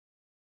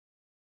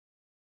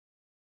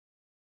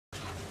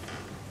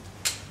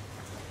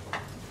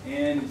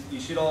And you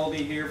should all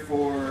be here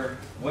for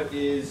what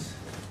is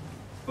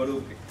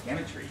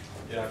photogrammetry.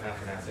 Yeah, I can't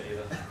pronounce it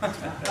either.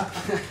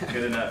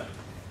 Good enough.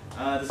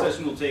 The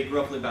session will take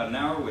roughly about an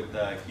hour with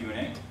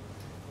Q&A.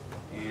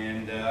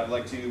 And I'd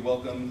like to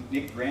welcome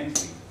Nic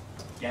Granleese.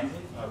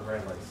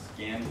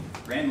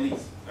 Granleese.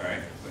 All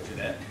right, butchered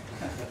that.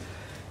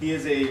 He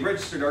is a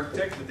registered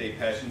architect with a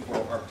passion for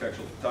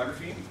architectural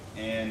photography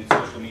and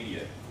social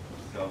media.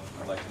 So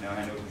I'd like to now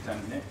hand over the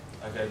time to Nic.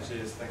 Okay,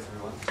 cheers. Thanks,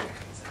 everyone.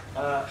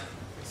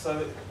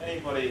 So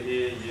anybody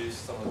here use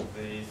some of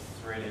the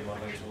 3D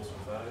modeling tools for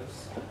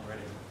photos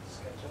already?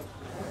 SketchUp?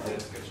 Yeah,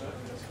 SketchUp.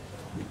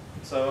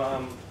 So I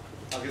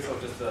guess I'll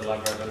just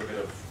elaborate a little bit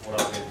of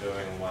what I've been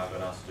doing and why I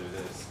got asked to do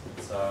this.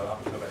 So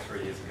up until about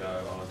 3 years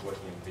ago, I was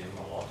working in BIM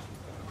a lot,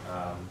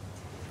 on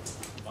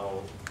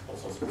all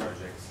sorts of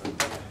projects. And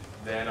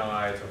then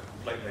I took a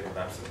complete leave of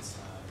absence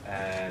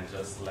and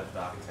just left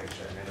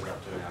architecture and ended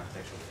up doing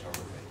architectural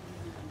photography.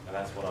 And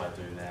that's what I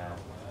do now.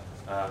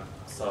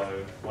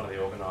 So one of the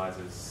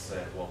organisers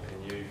said, well,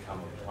 can you come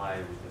and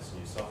play with this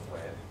new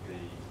software, the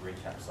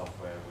recap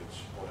software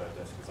which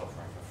Autodesk is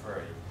offering for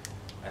free,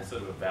 and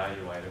sort of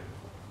evaluate it,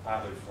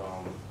 partly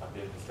from a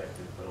BIM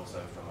perspective, but also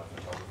from a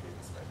photography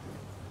perspective.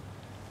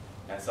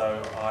 And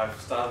so I've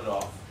started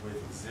off with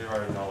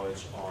zero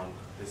knowledge on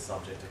this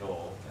subject at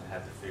all, and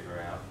had to figure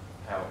out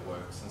how it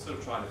works, and sort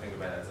of trying to think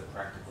about it as a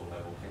practical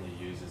level. Can you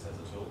use this as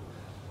a tool,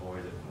 or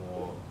is it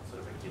more sort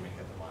of a gimmick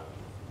at the moment?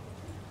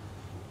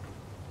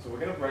 So we're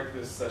going to break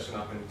this session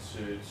up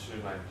into two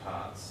main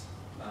parts.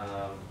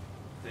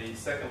 The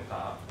second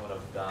part, what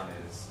I've done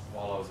is,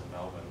 while I was in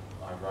Melbourne,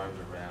 I roamed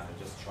around and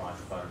just tried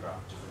to photograph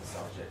different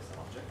subjects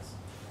and objects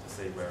to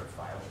see where it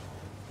failed,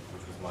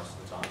 which was most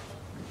of the time.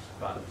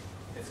 But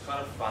it's kind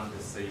of fun to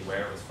see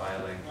where it was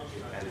failing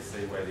and to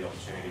see where the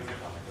opportunities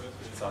are coming.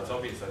 So it's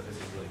obvious that this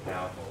is really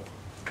powerful.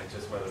 It's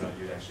just whether or not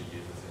you'd actually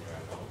use this in your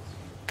own models.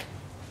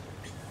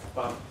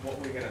 But what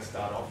we're going to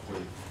start off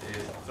with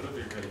is, I thought it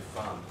would be really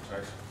fun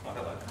to actually, how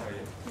are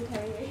you?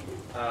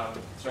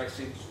 To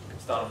actually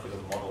start off with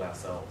a model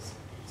ourselves.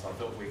 So I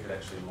thought we could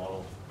actually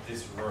model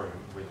this room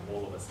with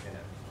all of us in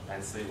it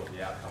and see what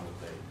the outcome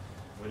would be.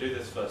 We do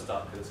this first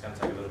up because it's going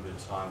to take a little bit of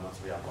time once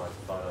we upload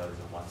the photos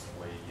and once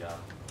we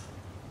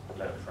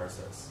let it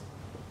process.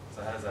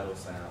 So how does that all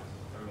sound?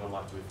 Everyone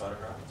like to be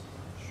photographed?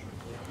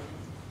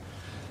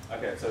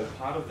 Okay, so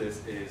part of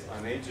this is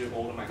I need you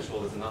all to make sure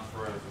there's enough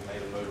room for me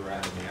to move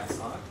around on the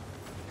outside.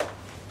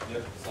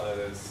 Yep, so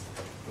there's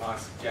a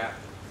nice gap,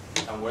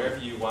 and wherever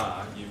you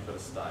are, you've got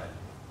to stay.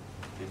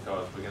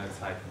 Because we're going to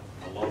take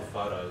a lot of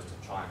photos to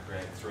try and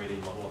create a 3D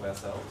model of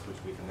ourselves,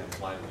 which we can then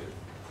play with,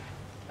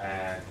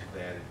 and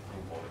then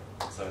import it.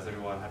 So is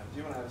everyone happy? Do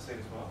you want to have a seat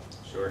as well?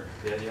 Sure.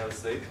 Yeah, you have a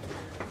seat.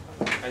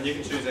 And you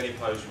can choose any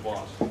pose you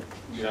want.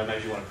 You know,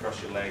 maybe you want to cross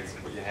your legs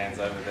and put your hands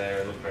over there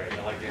and look very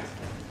elegant.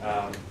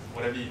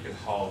 Whatever you can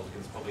hold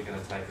is probably going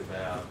to take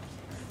about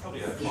 5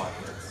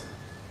 minutes.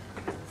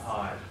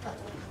 Hi.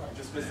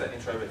 Just missed that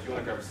intro, but if you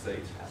want to grab a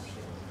seat,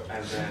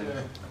 and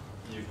then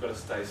you've got to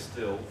stay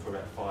still for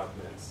about 5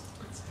 minutes.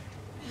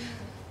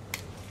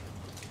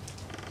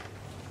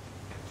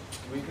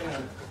 We're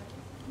gonna,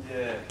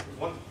 yeah.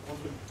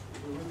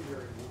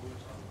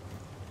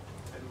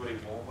 Everybody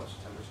warm? What's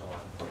your temperature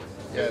like?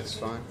 Yeah, it's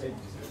fine.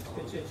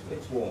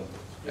 It's warm.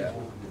 Yeah.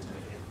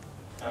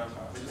 We're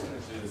just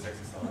going to do this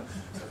exercise.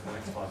 So for the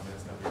next 5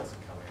 minutes, nobody else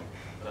can come in.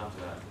 But after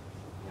that,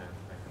 you know,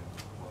 they can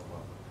work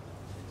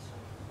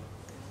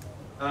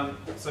well.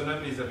 So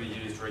nobody's ever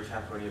used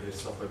Recap or any of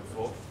this software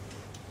before?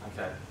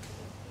 Okay.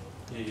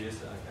 You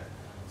used it? Okay.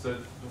 So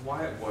the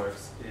way it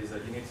works is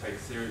that you need to take a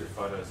series of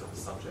photos of the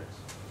subject,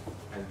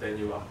 and then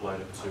you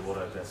upload it to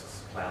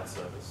Autodesk's cloud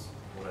service,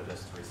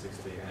 Autodesk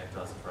 360, and it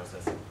does the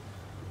processing.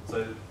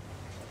 So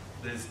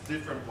there's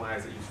different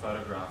ways that you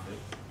photograph it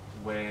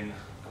when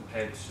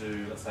compared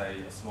to, let's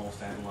say, a small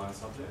standalone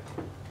subject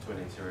to an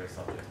interior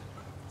subject.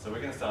 So we're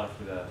going to start off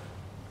with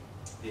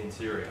the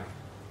interior,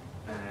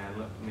 and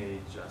let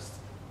me just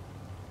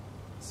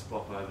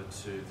swap over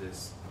to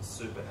this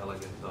super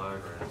elegant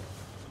diagram.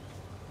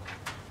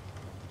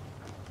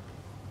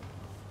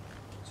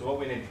 So what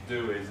we need to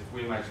do is, if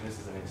we imagine this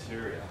as an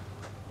interior,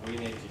 we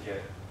need to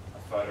get a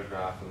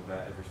photograph of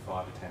about every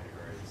 5 to 10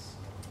 degrees.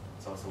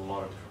 So it's a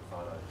lot of different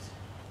photos.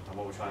 And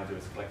what we're trying to do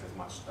is collect as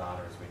much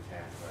data as we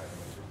can for our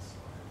images.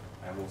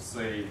 And we'll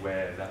see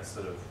where that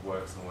sort of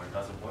works and where it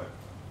doesn't work.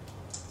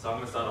 So I'm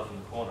going to start off in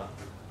the corner.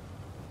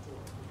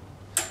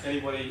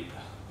 Anybody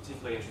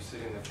particularly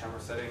interested in the camera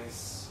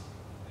settings?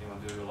 Anyone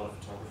do a lot of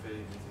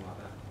photography, anything like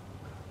that?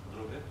 A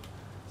little bit?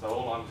 So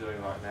all I'm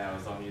doing right now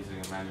is I'm using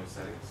a manual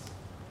settings,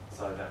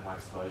 so that my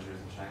exposure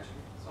isn't changing.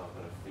 So I've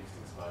got a fixed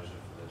exposure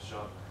for the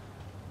shot.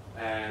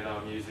 And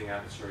I'm using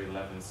aperture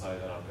 11 so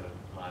that I've got a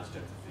large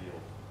depth of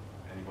field.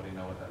 Anybody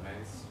know what that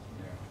means?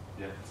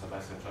 Yeah, so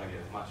basically I'm trying to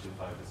get as much in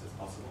focus as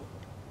possible.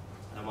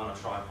 And I'm on a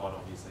tripod,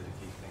 obviously, to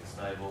keep things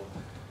stable.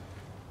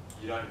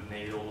 You don't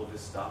need all of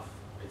this stuff.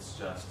 It's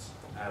just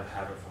out of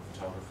habit from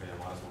photography, I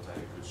might as well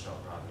take a good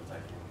shot rather than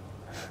taking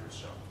an average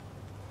shot.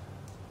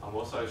 I'm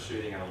also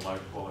shooting at a low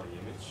quality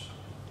image,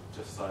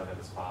 just so that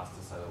it's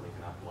faster, so that we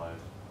can upload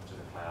to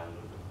the cloud a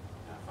little bit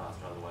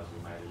faster. Otherwise,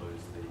 we may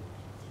lose the.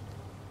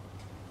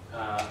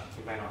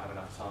 We may not have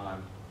enough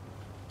time.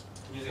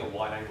 I'm using a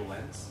wide-angle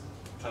lens,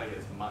 trying to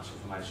get as much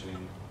information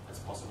in as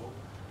possible.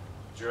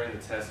 During the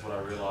test, what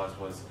I realised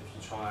was if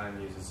you try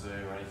and use a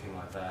zoom or anything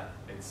like that,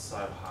 it's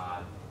so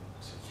hard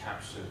to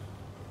capture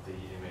the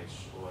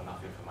image or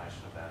enough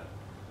information about it.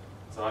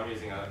 So I'm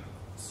using a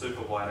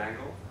super wide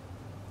angle.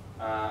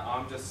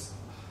 This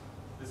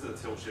is a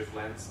tilt shift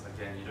lens.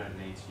 Again, you don't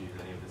need to use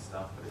any of this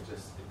stuff, but it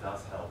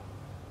does help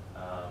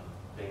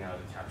being able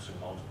to capture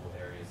multiple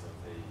areas of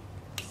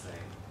the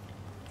scene.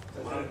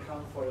 Does it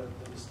account for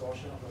the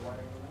distortion of the wide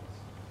angle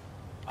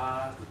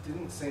lens? It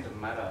didn't seem to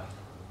matter.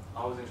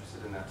 I was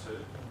interested in that too.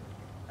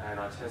 And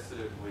I tested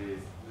it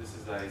with, this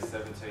is a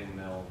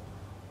 17mm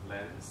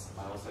lens.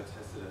 I also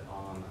tested it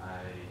on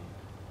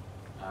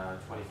a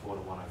 24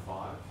 to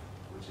 105,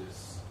 which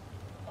is,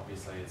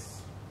 obviously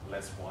it's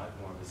less wide,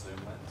 more of a zoom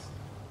lens.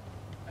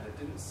 And it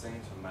didn't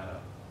seem to matter.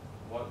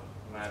 What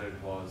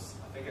mattered was,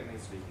 I think it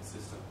needs to be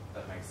consistent.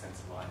 That makes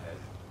sense in my head.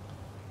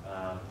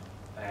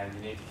 And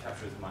you need to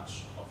capture as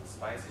much of the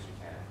space as you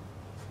can.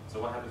 So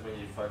what happens when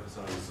you focus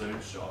on a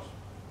zoom shot?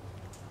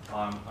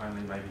 I'm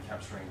only maybe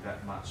capturing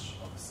that much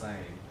of the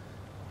scene.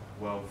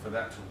 Well, for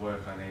that to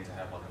work, I need to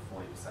have like a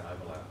 40%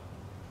 overlap.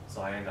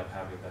 So I end up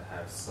having to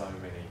have so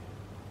many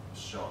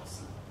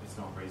shots, it's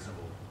not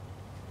reasonable.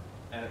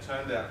 And it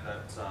turned out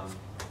that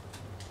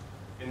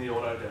in the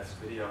Autodesk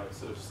video, it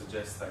sort of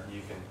suggests that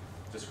you can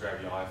just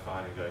grab your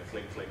iPhone and go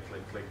click, click,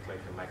 click, click, click,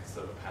 and make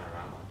sort of a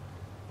panorama.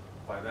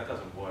 But that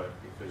doesn't work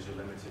because you're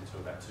limited to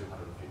about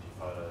 250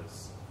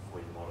 photos for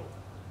your model.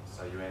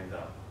 So you end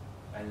up,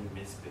 and you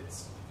miss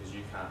bits because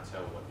you can't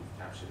tell what you've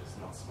captured. It's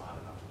not smart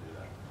enough to do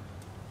that.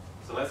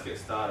 So let's get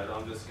started.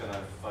 I'm just going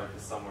to focus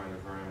somewhere in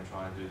the room and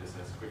try and do this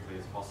as quickly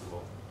as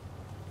possible.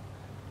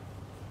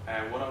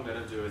 And what I'm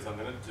going to do is I'm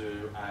going to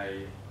do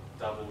a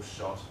double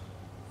shot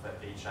for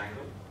each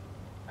angle.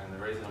 And the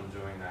reason I'm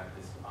doing that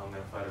is I'm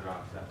going to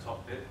photograph that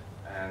top bit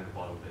and the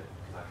bottom bit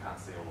because I can't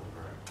see all of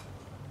the room.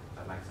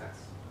 That makes sense?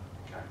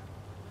 Okay.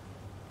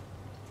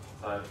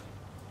 So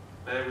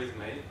bear with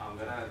me. I'm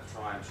going to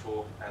try and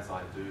talk as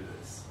I do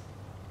this,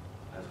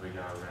 as we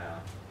go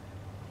around.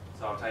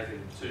 So I've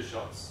taken 2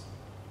 shots.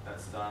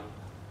 That's done.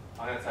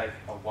 I'm going to take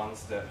a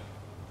 1-step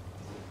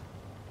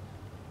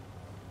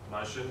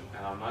motion,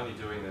 and I'm only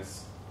doing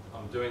this.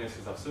 I'm doing this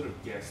because I've sort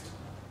of guessed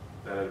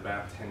that at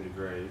about 10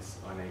 degrees,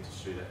 I need to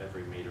shoot at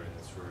every meter in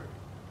this room.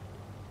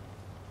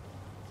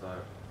 So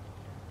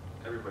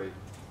everybody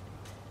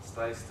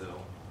stay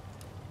still,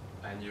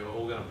 and you're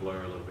all going to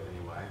blur a little bit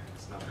anyway.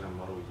 It's not going to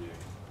model you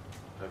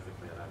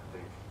perfectly, I don't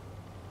think.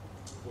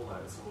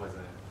 Although it's always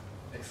an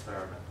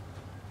experiment.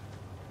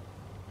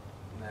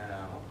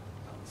 Now,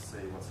 let's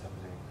see what's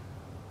happening.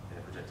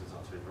 Yeah, projector's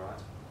not too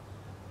bright.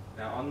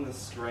 Now on the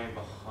screen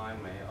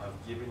behind me,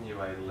 I've given you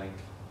a link.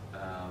 No,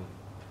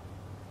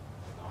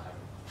 I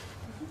haven't.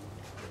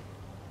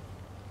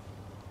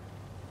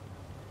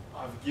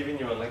 I've given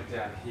you a link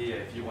down here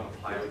if you want to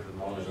play with the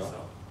model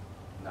yourself.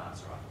 No,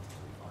 it's alright.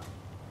 It'll be fine.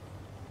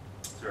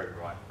 It's very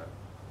bright, but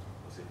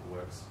we'll see if it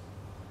works.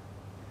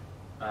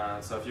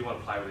 So if you want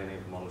to play with any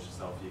of the models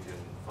yourself, you can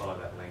follow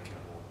that link and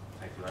we'll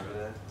take you over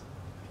there.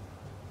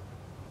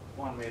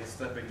 1 meter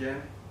step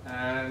again,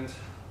 and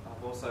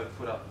I've also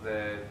put up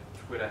their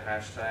Twitter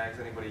hashtags.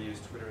 Anybody use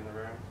Twitter in the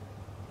room?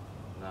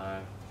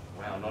 No.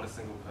 Wow, not a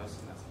single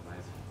person. That's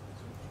amazing.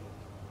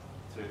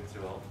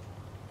 Too old.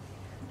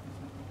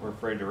 We're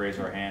afraid to raise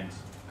our hands.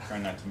 Try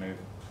not to move.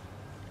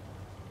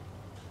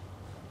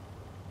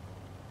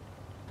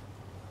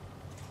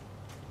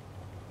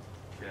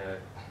 Okay.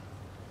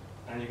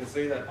 And you can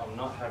see that I'm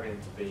not having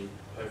to be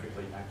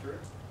perfectly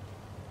accurate.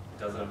 It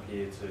doesn't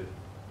appear to.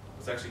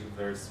 It's actually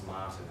very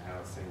smart in how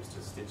it seems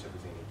to stitch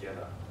everything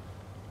together.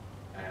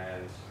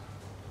 And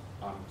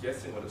I'm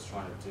guessing what it's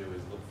trying to do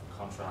is look for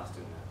contrast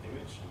in the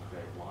image and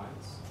create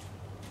lines,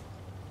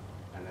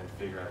 and then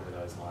figure out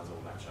where those lines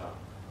will match up.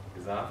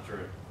 Because after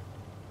it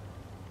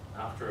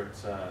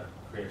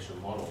creates your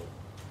model,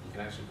 you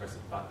can actually press a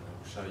button and it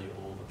will show you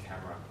all the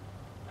camera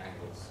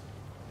angles.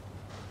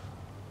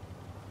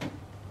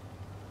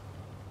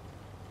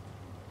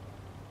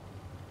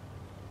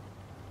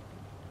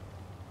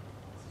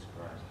 This is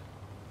great.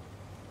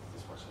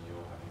 Just watching you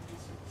all having to be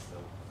super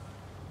still.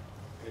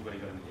 Anybody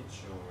got an itch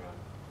or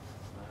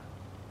no?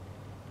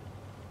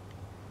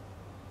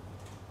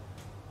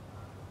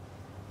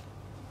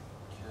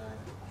 Okay.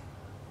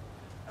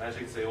 And as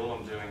you can see, all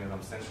I'm doing is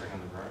I'm centering on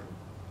the room,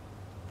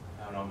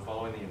 and I'm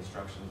following the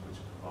instructions which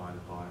are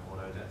provided by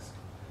Autodesk.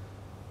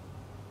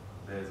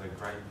 There's a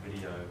great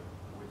video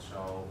which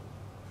I'll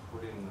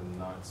put in the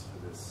notes for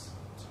this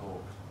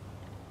talk,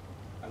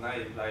 and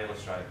they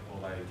illustrate, or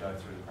they go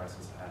through the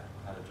process of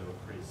how to do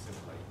it pretty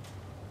simply.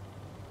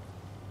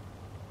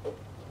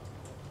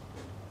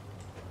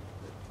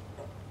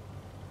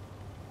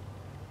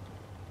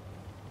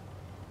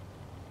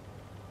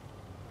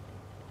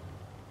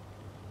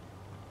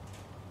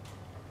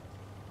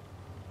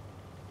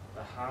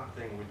 The hard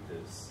thing with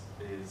this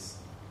is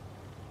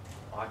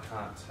I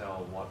can't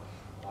tell what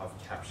I've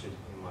captured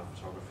in my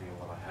photography and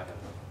what I haven't,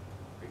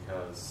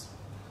 because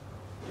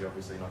you're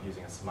obviously not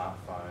using a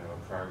smartphone or a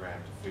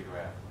program to figure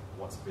out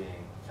what's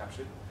being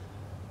captured.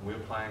 We're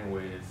playing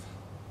with,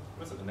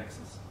 what is it, the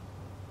Nexus?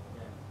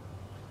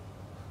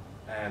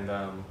 Yeah. And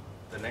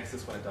the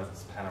Nexus, when it does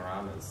its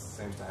panoramas,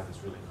 seems to have this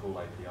really cool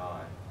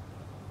API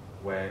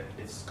where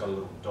it's got a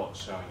little dot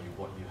showing you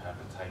what you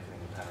haven't taken in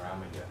your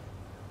panorama yet.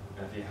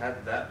 And if you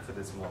had that for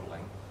this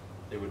modelling,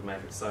 it would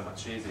make it so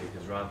much easier,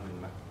 because rather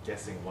than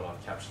guessing what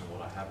I've captured and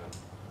what I haven't,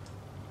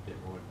 it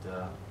would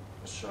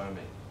show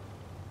me.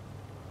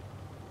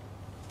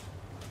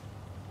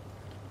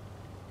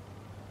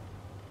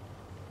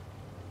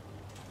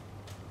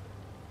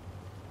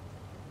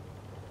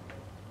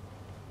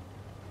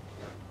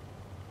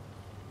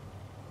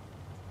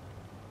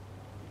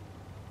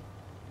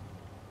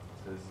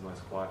 So this is the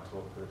most quiet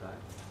talk for the day.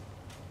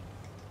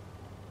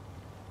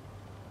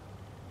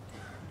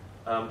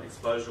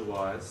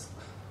 Exposure-wise,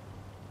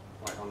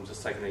 like I'm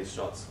just taking these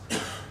shots.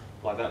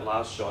 Like that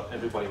last shot,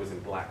 everybody was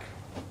in black.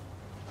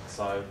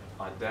 So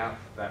I doubt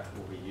that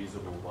will be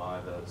usable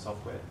by the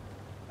software.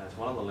 And it's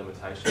one of the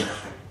limitations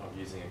of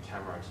using a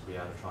camera to be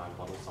able to try and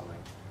model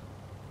something,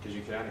 because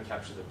you can only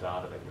capture the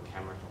data that your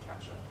camera can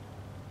capture.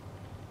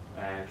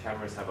 And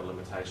cameras have a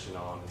limitation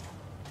on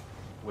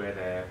where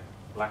their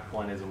black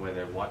point is and where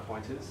their white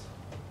point is.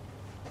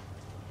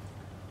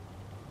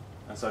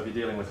 And so if you're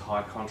dealing with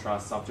high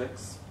contrast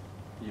subjects,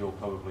 you'll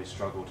probably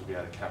struggle to be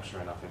able to capture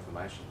enough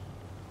information.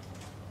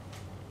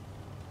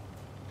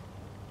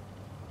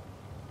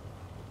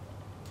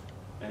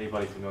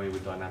 Anybody familiar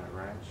with dynamic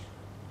range?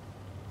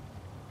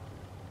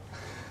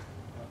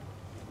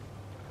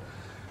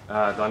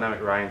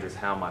 Dynamic range is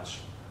how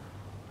much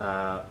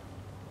data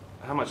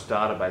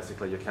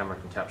basically your camera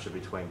can capture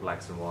between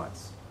blacks and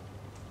whites.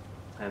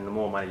 And the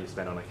more money you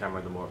spend on a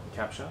camera, the more it can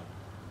capture.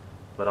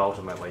 But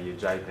ultimately your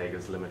JPEG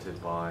is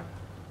limited by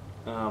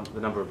the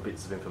number of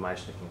bits of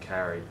information it can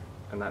carry,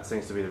 and that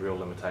seems to be the real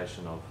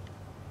limitation of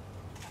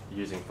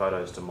using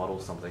photos to model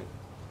something,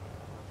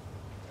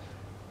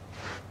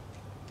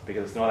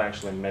 because it's not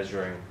actually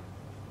measuring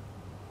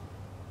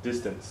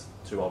distance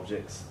to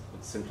objects,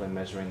 it's simply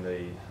measuring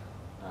the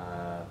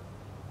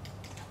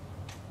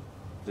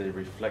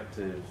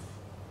reflective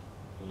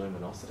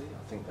luminosity,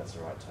 I think that's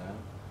the right term,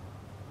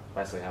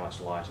 basically how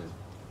much light is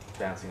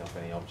bouncing off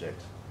any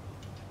object.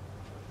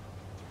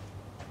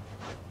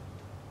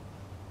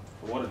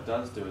 But what it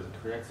does do is it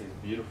creates these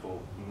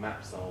beautiful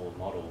maps on all the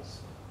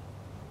models,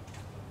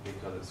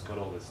 because it's got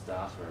all this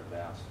data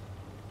about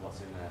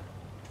what's in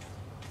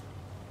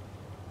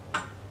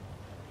there.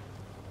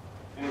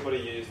 Anybody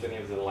used any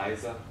of the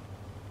laser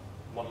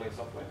modelling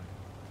software?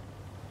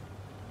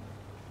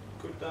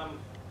 Could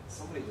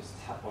somebody just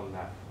tap on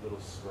that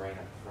little screen at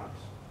the front?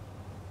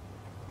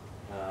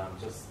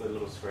 Just the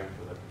little screen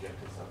for the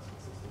projector, so it's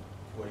consistent.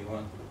 What do you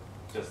want?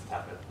 Just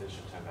tap it, it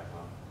should turn back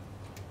on.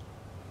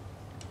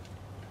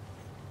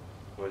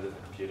 Or is it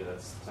the computer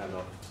that's turned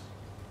off?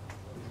 I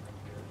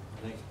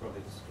think it's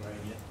probably the screen,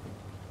 yeah.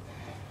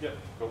 Yep,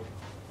 cool.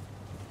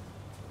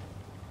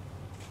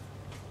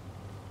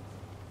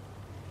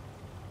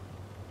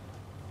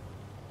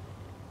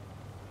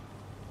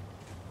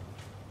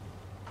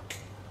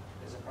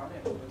 There's apparently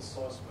an open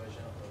source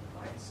version of the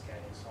line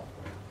scanning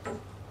software, the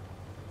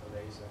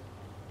laser.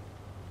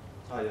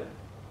 Oh yeah.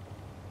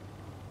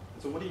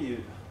 So what do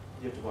you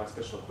have to buy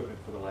special equipment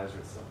for the laser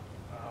itself?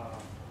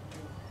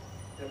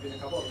 There have been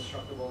a couple of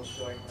instructables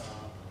showing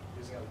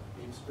using a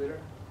beam splitter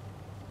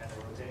and a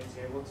rotating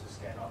table to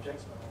scan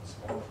objects, but not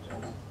small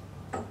objects.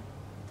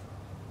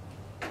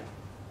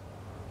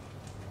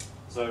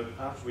 So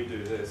after we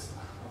do this,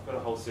 I've got a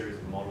whole series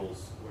of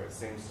models where it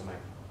seems to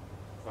make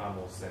far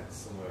more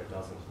sense and where it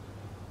doesn't.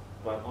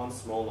 But on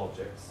small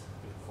objects,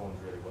 it performs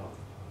really well.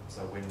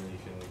 So when you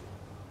can,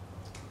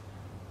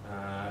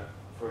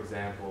 for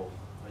example,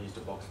 I used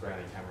a box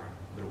brownie camera,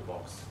 little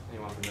box.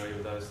 Anyone familiar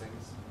with those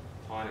things?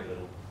 Tiny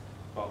little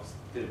box,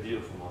 did a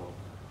beautiful model.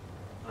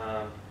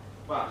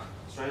 But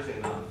strangely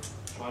enough,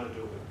 trying to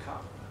do it with a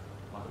cup,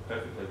 like a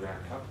perfectly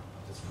round cup,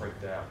 just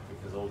freaked out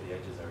because all the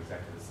edges are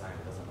exactly the same.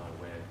 It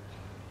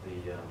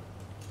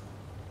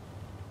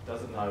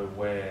doesn't know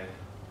where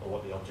or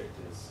what the object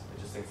is.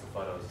 It just thinks the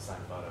photo is the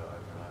same photo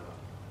over and over.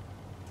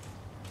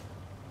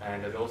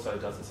 And it also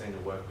doesn't seem to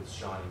work with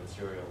shiny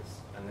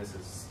materials. And this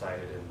is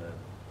stated in the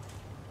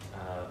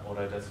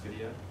Autodesk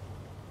video.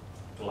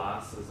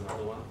 Glass is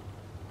another one.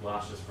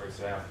 Glass just freaks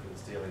out because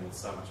it's dealing with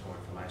so much more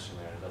information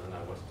there and it doesn't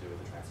know what to do with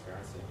the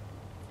transparency.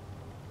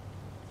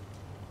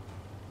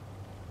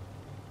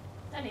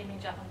 That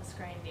image up on the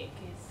screen, Nick,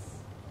 is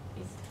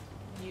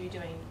you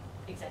doing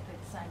exactly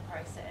the same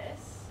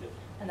process, Yep.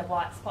 and the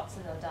white spots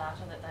are the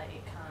data that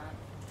it can't.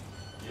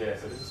 Yeah,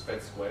 so this is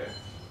fed square.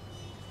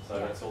 So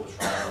Yeah. that's all the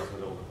triangles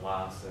with all the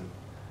glass, and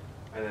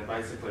then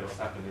basically what's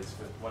happened is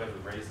for whatever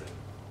reason,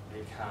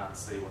 it can't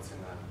see what's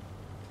in the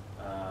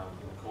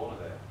corner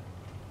there.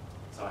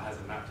 So it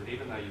hasn't mapped it,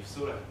 even though you've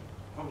sort of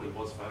probably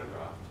was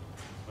photographed,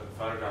 but the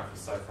photograph was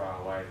so far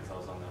away because I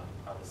was on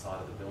the other side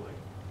of the building.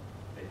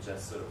 it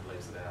just sort of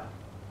leaves it out.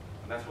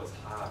 And that's what's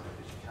hard,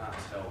 because you can't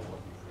tell what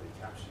you've really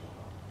captured or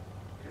not,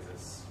 because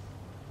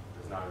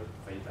there's no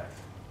feedback.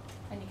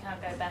 And you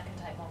can't go back and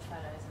take more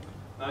photos.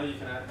 No, you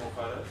can add more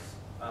photos,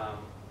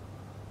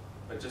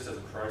 but just as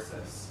a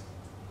process,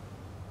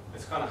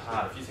 it's kind of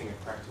hard. If you think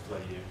of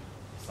practically, you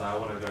say, I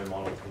want to go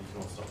model, you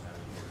can all stop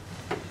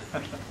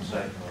now.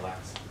 Shake and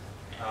relax.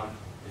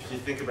 If you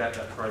think about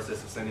that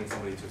process of sending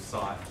somebody to a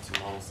site to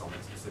model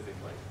something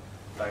specifically,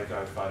 they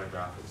go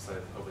photograph it, so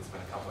they probably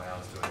spend a couple of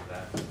hours doing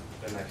that.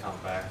 Then they come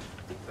back,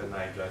 then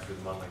they go through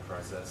the modelling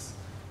process,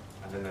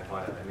 and then they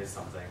find out they missed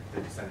something.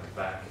 Then you send it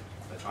back.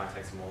 They try and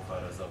take some more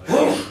photos of it.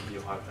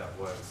 You hope that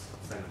works.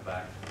 Send it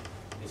back.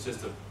 It's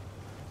just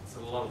it's a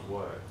lot of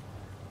work,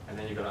 and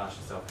then you've got to ask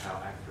yourself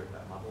how accurate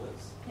that model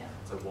is. Yeah.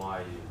 So why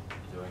are you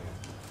doing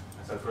it?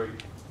 And so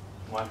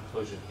my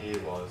conclusion here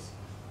was,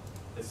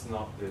 it's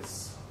not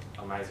this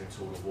amazing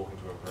tool to walk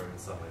into a room and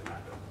suddenly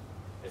map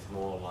it. It's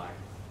more like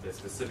there's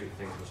specific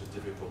things which are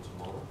difficult to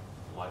model,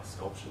 like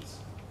sculptures,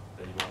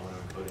 that you might want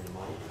to include in your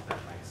model, if that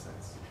makes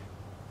sense.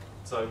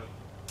 So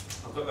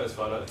I've got those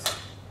photos.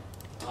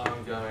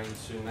 I'm going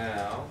to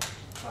now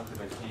plug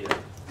them in here,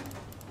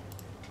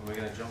 and we're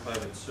going to jump over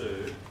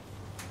to.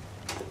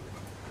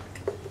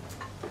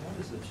 How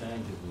does the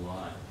change of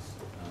lights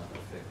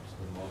affect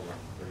the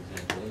modelling? For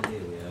example, in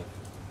here we have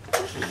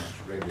pretty much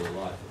regular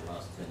light for the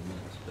last 10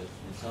 minutes, but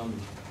in some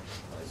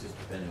places,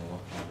 depending on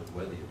what kind of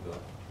weather you've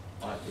got,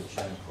 light gets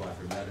shown quite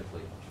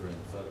dramatically during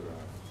the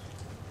photograph.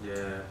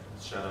 Yeah,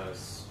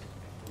 shadows.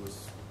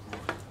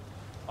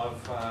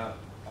 I've got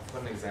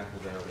an example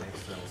there of an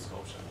external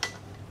sculpture,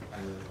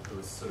 and it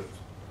was sort of,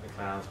 the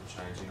clouds were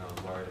changing, I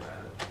was worried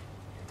about it.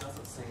 It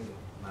doesn't seem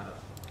to matter.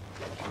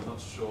 I'm not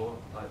sure,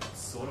 like, it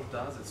sort of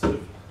does. It sort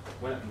of,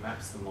 when it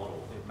maps the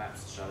model, it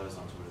maps the shadows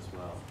onto it as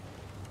well.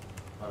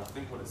 But I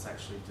think what it's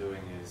actually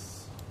doing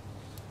is,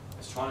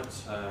 it's trying to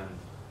turn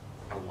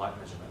a light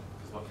measurement,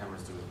 because what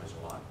cameras do is measure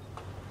light,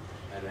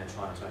 and then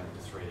trying to turn it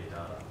into 3D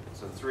data.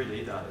 So the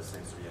 3D data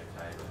seems to be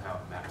okay, but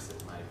how it maps it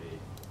may be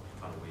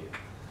kind of weird.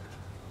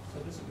 So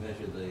does it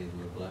measure the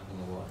black and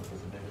the white, or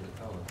does it measure the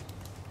colour?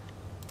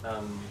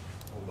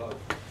 Or both?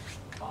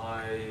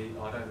 I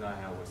don't know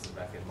how it works in the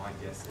back end. My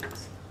guess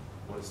is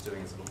what it's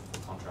doing is looking for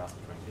contrast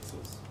between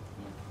pixels.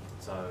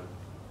 So,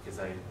 because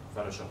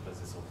Photoshop does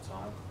this all the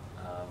time,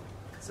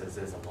 says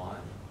there's a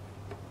line,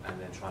 and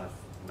then trying to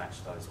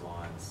match those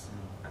lines,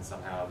 and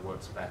somehow it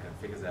works back and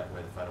figures out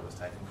where the photo was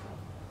taken from,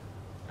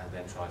 and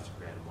then tries to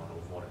create a model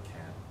of what it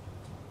can.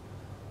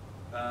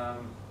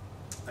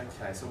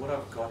 Okay, so what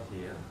I've got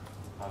here,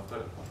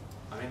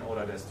 I'm in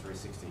Autodesk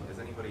 360. Has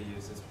anybody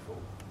used this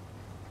before?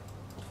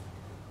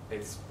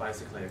 It's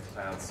basically a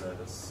cloud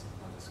service.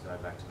 I'll just go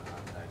back to the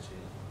home page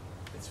here.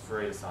 It's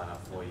free to sign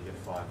up for. You get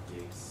 5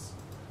 gigs.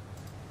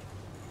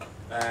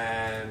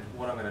 And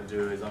what I'm going to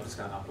do is I'm just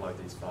going to upload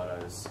these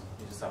photos.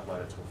 You just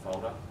upload it to a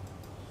folder.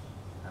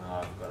 And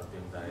I've got a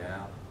BIM day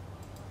out.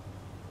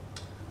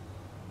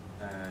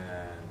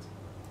 And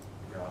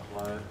you go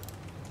upload.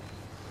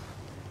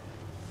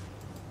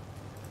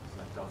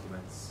 Select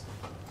documents.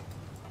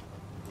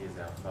 Here's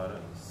our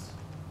photos.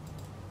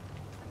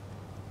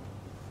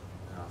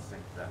 And I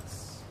think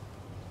that's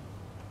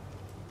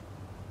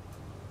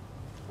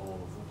all of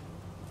them.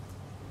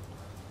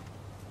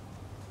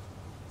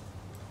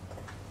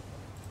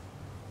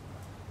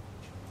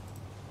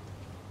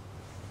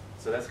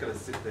 So that's going to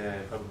sit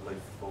there probably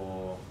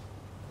for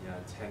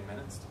 10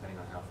 minutes, depending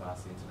on how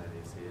fast the internet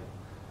is here,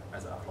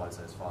 as it uploads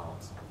those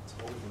files. So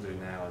what we can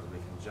do now is we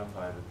can jump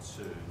over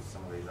to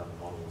some of these other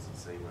models and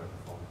see where it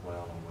performed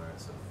well and where it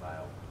sort of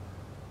failed.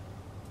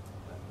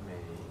 Let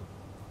me.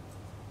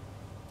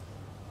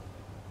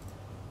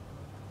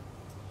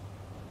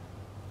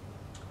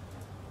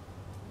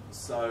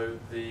 So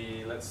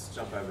let's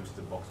jump over to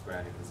the box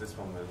grounding, because this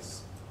one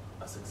was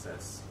a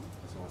success.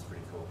 This one was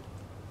pretty cool.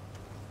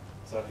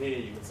 So here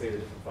you can see the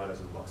different photos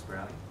of the box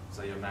grounding.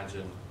 So you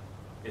imagine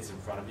it's in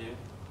front of you.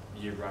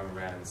 You roam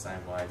around in the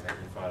same way,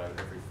 taking a photo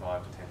every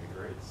 5 to 10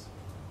 degrees.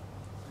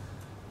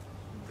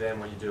 Then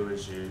what you do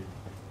is you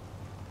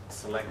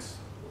select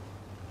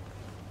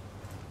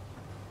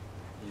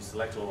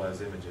all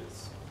those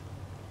images.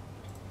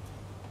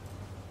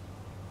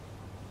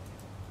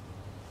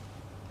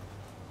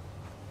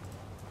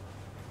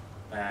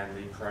 And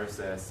the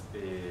process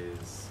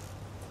is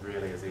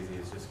really as easy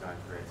as just going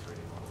to create a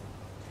 3D model.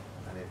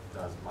 And it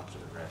does much of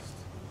the rest.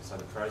 So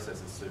the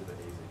process is super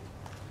easy.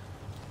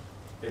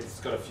 It's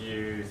got a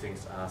few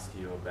things to ask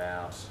you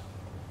about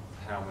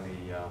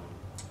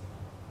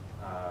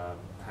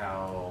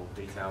how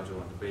detailed you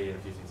want to be and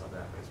a few things like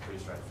that, but it's pretty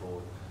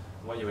straightforward.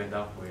 What you end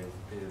up with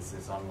is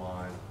this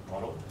online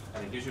model,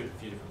 and it gives you a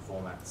few different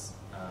formats.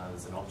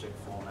 There's an object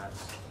format,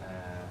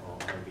 or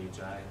OBJ,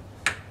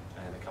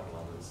 and a couple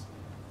others.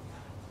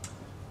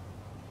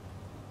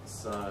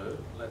 So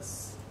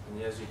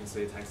and as you can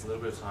see, it takes a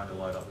little bit of time to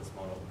load up this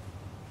model.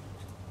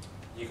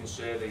 You can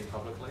share these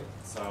publicly,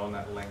 so on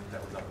that link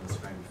that was up on the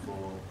screen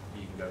before,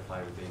 you can go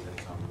play with these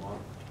anytime you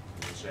want.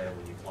 You can share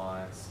with your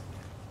clients,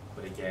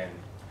 but again,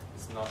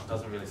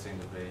 doesn't really seem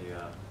to be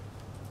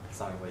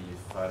something where you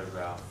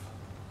photograph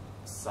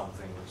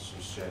something which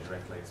you share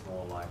directly. It's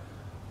more like,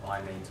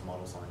 I need to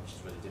model something which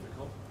is really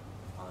difficult.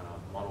 I'm going to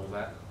model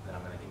that, then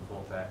I'm going to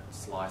import that,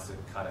 slice it,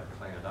 cut it,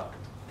 clean it up,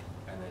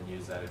 and then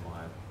use that in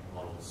my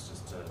models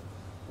just to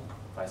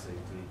basically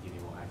give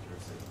you more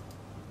accuracy.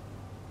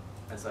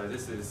 And so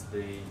this is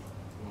the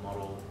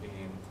model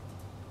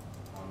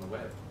on the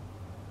web.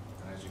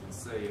 And as you can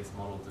see, it's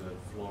modeled the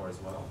floor as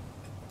well.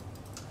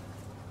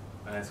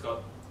 And it's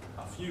got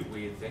a few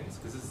weird things,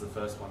 because this is the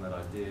first one that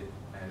I did,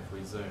 and if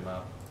we zoom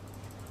up,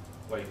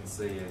 what you can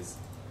see is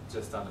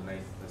just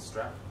underneath the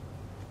strap,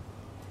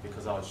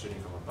 because I was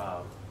shooting from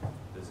above,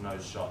 there's no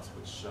shots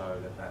which show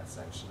that that's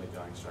actually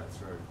going straight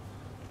through.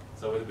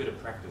 So with a bit of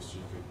practice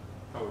you could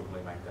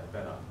probably make that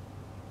better,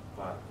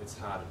 but it's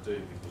hard to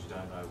do because you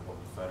don't know what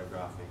you're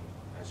photographing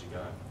as you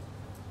go.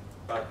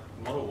 But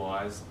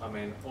model-wise, I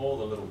mean, all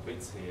the little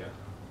bits here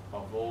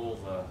of all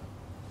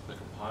the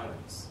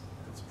components,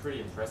 it's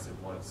pretty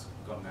impressive what it's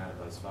gotten out of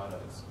those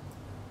photos.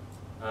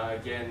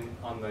 Again,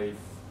 on the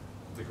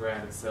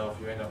ground itself,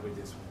 you end up with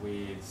this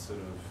weird sort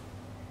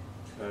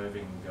of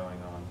curving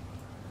going on.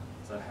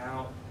 So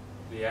how,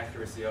 the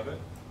accuracy of it,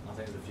 I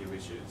think there's a few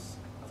issues.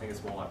 I think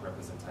it's more like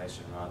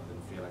representation rather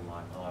than feeling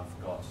like, oh,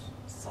 I've got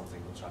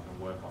something which I can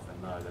work off and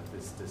know that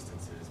this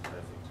distance is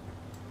perfect.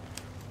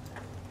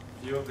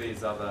 A few of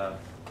these other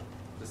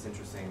just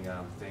interesting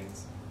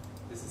things.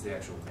 This is the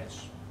actual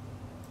mesh,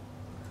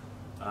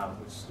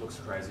 which looks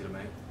crazy to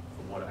me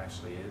for what it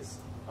actually is.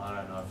 I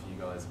don't know if you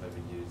guys have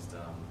ever used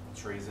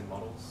trees in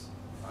models.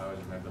 I always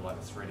remember like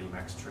the 3D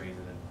Max trees,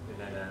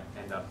 and it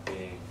ended up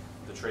being,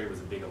 the tree was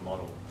a bigger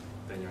model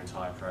than your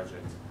entire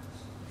project.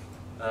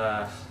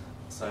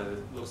 So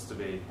it looks to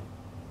be,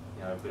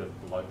 you know, a bit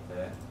of bloat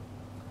there.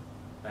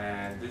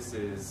 And this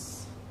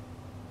is,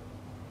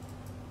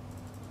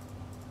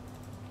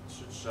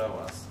 should show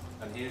us,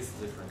 and here's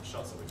the different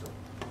shots that we took.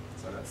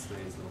 So that's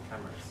these little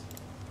cameras.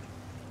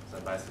 So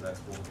basically that's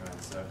walking around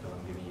the circle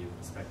and giving you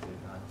perspective.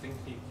 And I think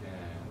you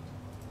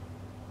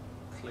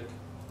can click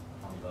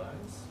on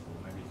those,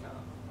 or maybe you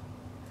can't,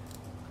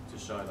 to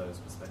show those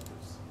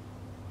perspectives.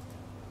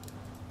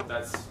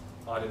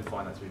 I didn't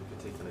find that to be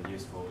particularly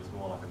useful. It was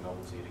more like a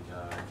novelty to go,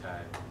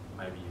 okay,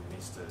 maybe you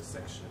missed a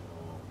section,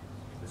 or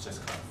it's just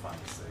kind of fun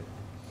to see.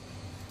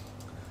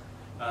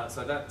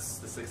 So that's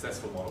the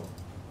successful model.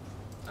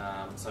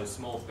 So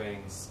small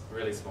things,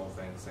 really small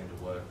things seem to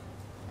work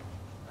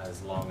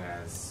as long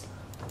as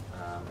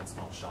it's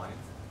not shiny.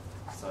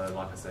 So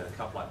like I said, a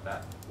cup like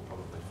that will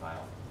probably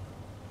fail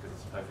because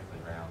it's perfectly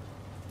round.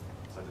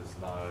 So there's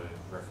no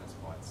reference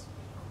points.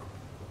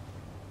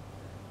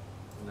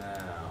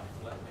 Now,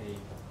 let me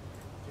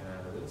get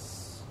out of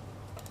this.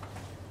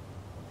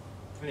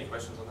 Any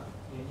questions on that?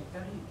 Yeah,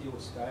 how do you deal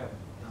with scale?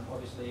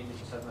 Obviously,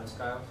 images have no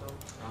scale, so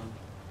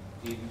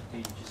do you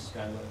just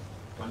scale it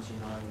once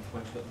you've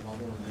got the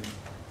model? And then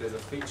There's a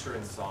feature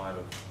inside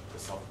of the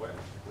software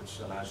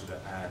which allows you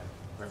to add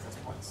reference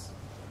points,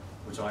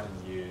 which I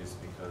didn't use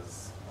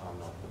because I'm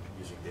not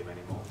using BIM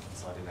anymore,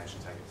 so I didn't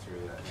actually take it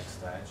through that next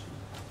stage.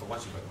 But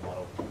once you've got the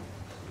model,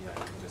 you know,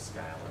 you can just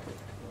scale it,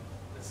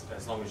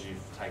 as long as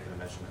you've taken a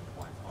measurement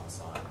point on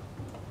site.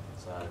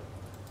 So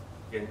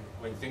again,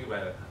 when you think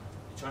about it,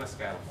 you're trying to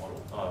scale a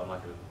model,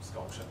 like a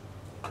sculpture,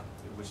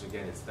 which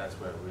again, that's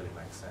where it really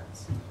makes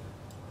sense.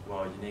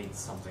 Well, you need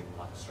something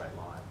like a straight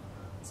line.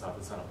 So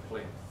if it's on a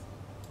plinth,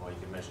 well, you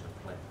can measure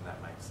the plinth, and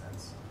that makes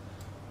sense.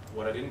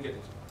 What I didn't get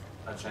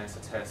a chance to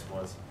test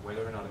was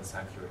whether or not it's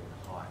accurate in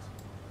height.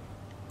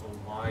 Well,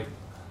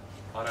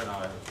 I don't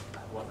know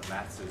what the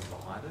maths is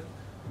behind it,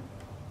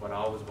 but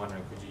I was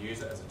wondering, could you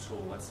use it as a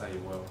tool? Let's say you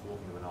were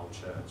walking to an old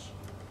church,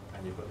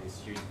 and you've got these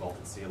huge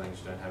vaulted ceilings,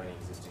 you don't have any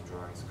existing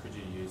drawings. Could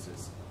you use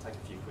this, take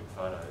a few quick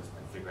photos,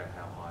 and figure out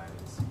how high it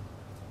is?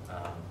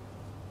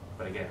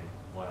 But again,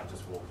 why not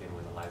just walk in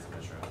with a laser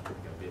measure and pick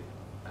a bit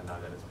and know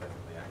that it's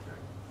perfectly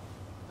accurate?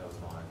 That was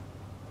my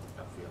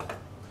gut feeling.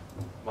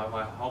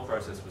 My whole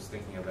process was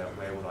thinking about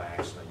where would I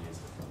actually use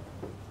it.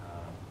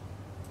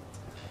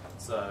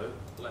 So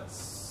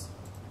let's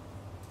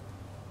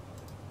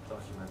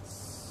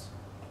documents.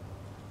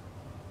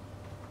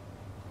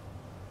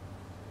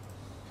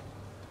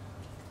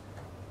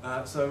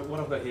 So what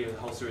I've got here is a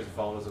whole series of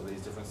folders of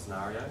these different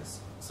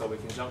scenarios. So we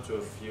can jump to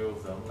a few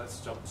of them.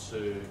 Let's jump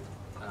to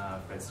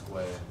Fed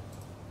Square.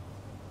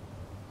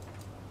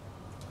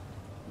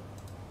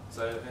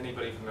 So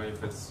anybody familiar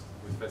with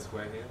Fed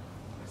Square here?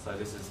 So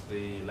this is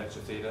the lecture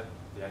theatre,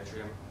 the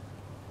atrium,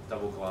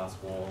 double glass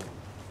wall,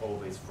 all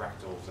these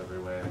fractals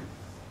everywhere.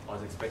 I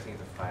was expecting it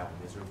to fail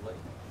miserably.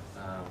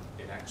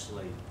 It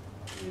actually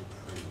did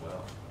pretty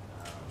well.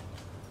 So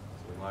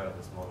we load up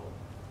this model.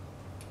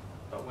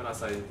 But when I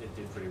say it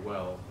did pretty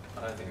well,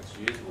 I don't think it's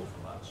usable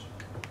for much,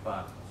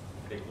 but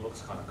it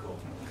looks kind of cool.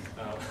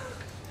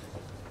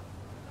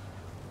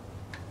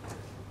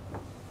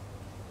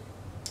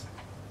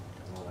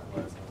 All that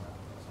loads on that.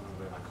 I just wondering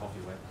where my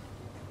coffee went.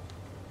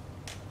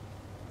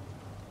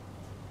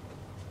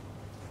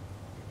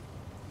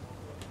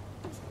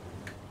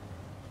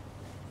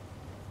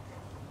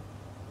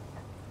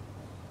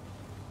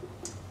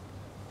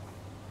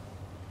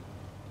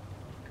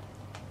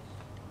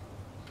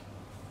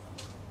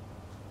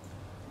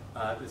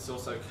 This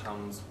also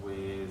comes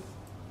with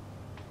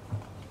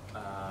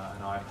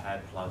an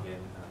iPad plugin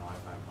and an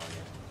iPhone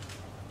plugin,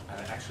 and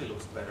it actually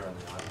looks better on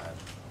the iPad.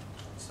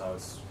 So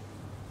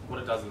what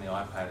it does on the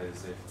iPad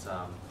is it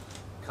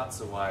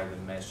cuts away the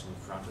mesh in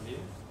front of you,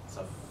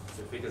 so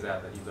it figures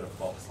out that you've got a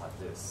box like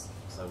this,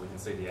 so we can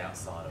see the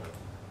outside of it.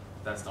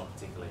 That's not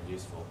particularly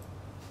useful.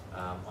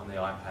 On the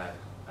iPad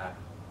app,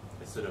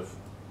 it sort of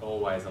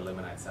always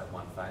eliminates that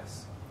one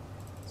face.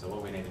 So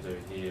what we need to do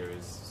here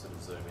is sort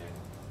of zoom in.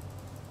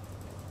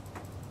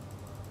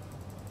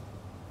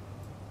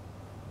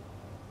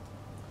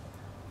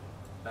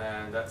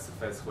 And that's the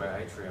Fed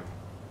Square atrium.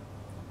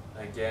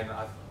 Again,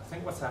 I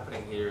think what's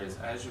happening here is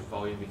as your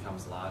volume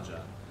becomes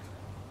larger,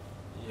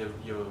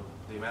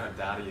 the amount of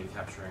data you're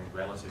capturing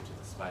relative to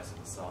the space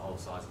of the whole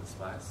size of the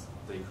space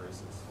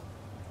decreases.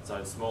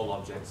 So small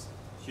objects,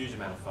 huge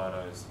amount of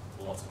photos,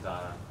 lots of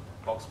data,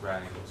 box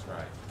branding looks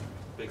great.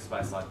 Big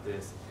space like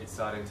this, it's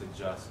starting to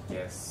just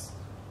guess,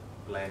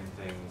 blend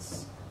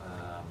things.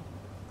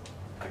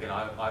 Again,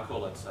 I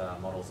call it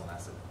models on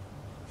acid.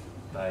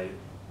 They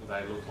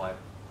look like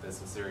there's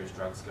some serious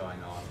drugs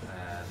going on,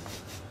 and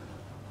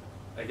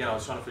again, I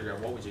was trying to figure out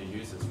what would you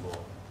use this for,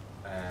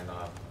 and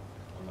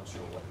I'm not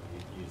sure what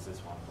you'd use this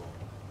one for.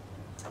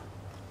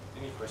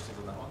 Any questions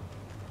on that one?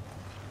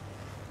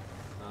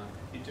 No?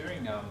 You're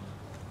doing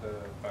the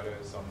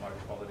photos on low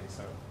quality,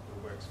 so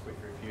it works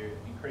quicker. If you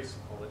increase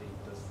the quality,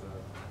 does the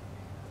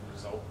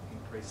result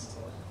increase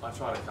in size? I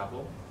tried a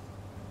couple.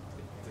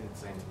 It didn't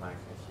seem to make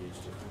a huge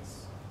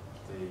difference.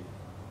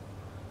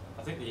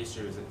 I think the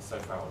issue is it's so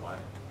far away.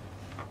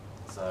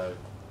 So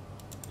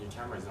your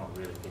camera is not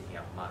really picking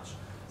up much.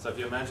 So if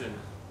you imagine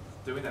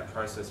doing that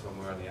process when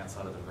we're on the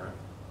outside of the room,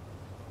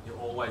 you're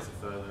always the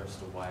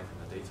furthest away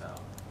from the detail.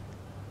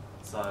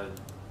 So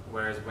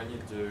whereas when you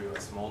do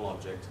a small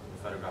object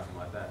in photographing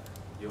like that,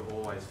 you're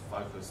always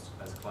focused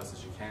as close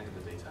as you can to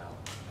the detail.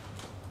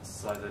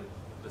 So that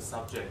the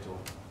subject or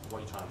what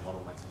you're trying to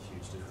model makes a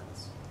huge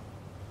difference.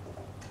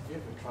 Have you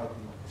ever tried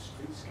them like a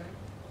streetscape?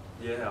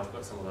 Yeah, I've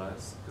got some of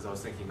those, because I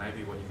was thinking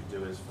maybe what you could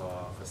do is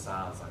for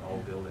facades, like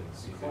old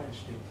buildings. It's quite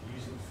interesting to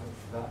use it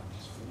for that,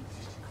 just for the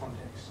existing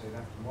context, so you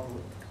don't have to model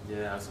it.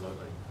 Yeah,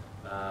 absolutely.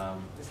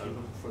 If you're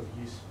looking for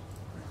the use.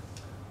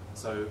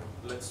 So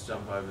let's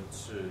jump over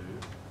to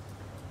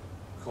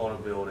corner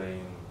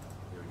building.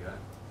 Here we go.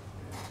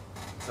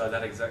 So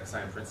that exact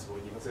same principle.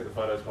 You can see the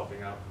photos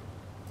popping up.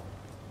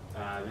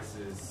 This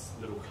is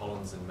Little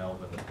Collins in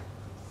Melbourne.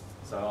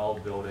 So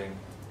old building.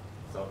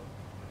 So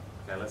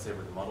okay, let's see if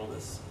we can model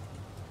this.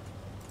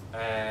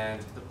 And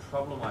the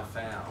problem I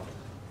found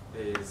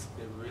is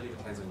it really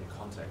depends on your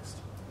context.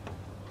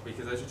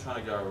 Because as you're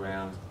trying to go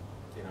around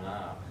in an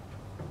arc,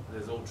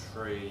 there's all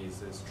trees,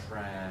 there's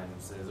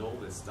trams, there's all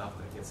this stuff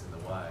that gets in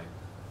the way.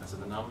 And so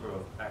the number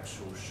of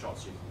actual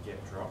shots you can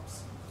get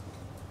drops.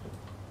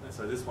 And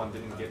so this one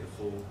didn't get the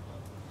full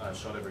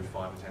shot every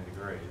 5 to 10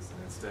 degrees,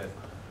 and instead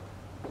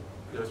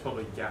there was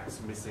probably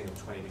gaps missing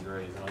of 20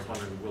 degrees, and I was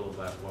wondering, will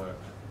that work?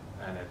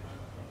 And it,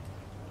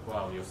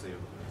 well, you'll see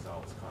the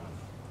results kind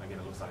of, again,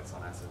 it looks like it's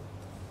on acid.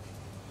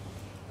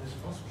 Is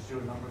it possible to do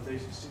a number of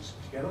these and stitch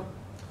them together?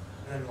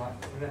 And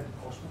then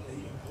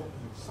ultimately import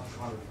them into some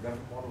kind of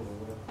Revit model or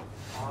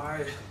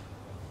whatever?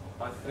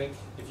 I think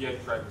if you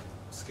have great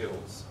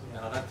skills,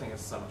 and I don't think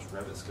it's so much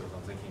Revit skills,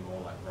 I'm thinking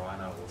more like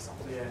Rhino or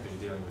something, because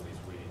you're dealing with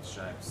these weird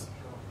shapes.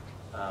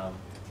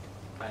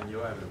 And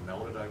you're able to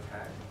meld it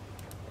okay.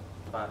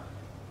 But,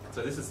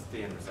 so this is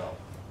the end result.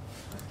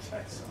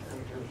 Okay,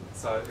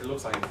 so it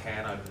looks like a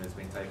can opener has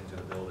been taken to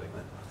the building,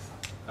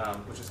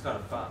 which is kind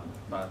of fun,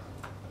 but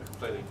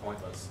completely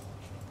pointless.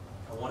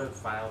 And what it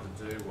failed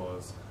to do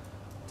was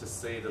to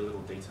see the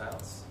little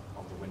details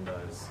of the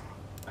windows,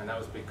 and that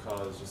was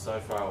because you're so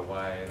far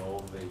away and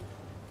all the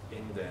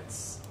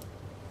indents,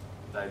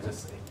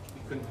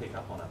 you couldn't pick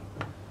up on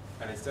it.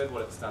 And instead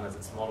what it's done is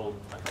it's modelled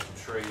a bunch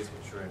of trees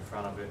which are in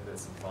front of it,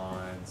 there's some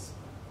vines,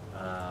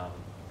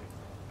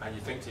 and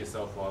you think to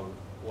yourself,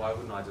 why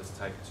wouldn't I just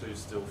take 2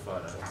 still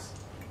photos,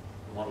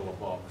 model a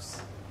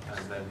box,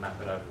 and then map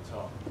it over the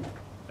top?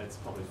 It's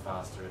probably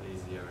faster and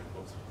easier and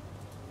looks.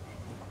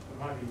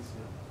 But maybe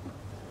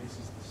this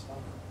is the stuff.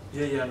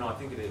 Yeah, no, I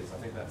think it is. I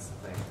think that's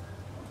the thing.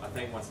 I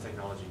think once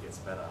technology gets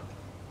better,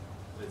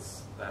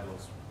 that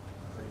looks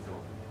pretty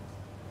cool.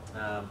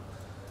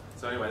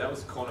 So anyway, that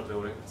was the corner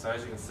building. So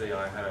as you can see,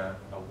 I had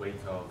a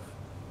week of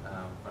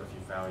quite a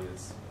few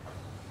failures.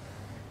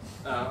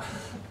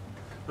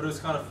 But it was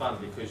kind of fun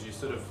because you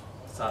sort of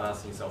start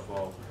asking yourself,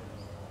 well,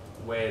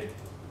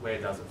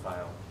 where does it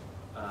fail?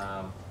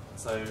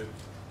 So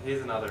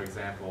here's another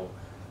example.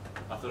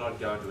 I thought I'd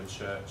go into a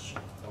church,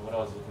 and what I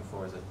was looking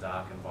for is a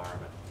dark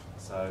environment.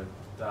 So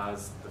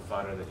does the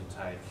photo that you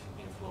take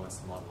influence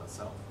the model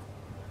itself?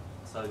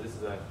 So this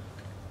is a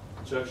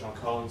church on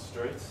Collins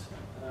Street,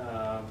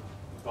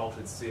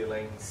 vaulted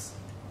ceilings,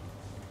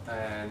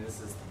 and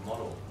this is the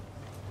model,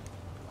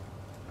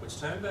 which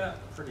turned out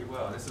pretty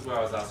well. And this is where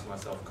I was asking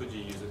myself, could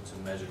you use it to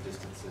measure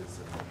distances?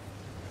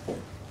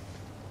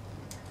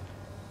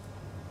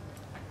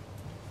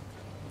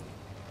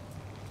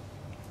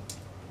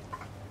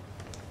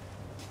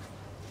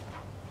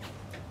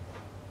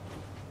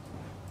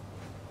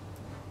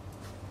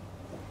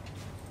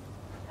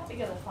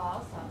 big are the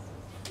file sizes?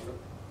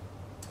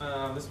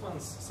 This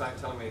one's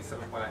telling me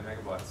 7.8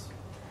 megabytes.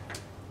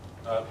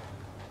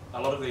 A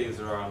lot of these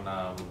are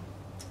on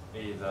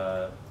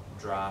either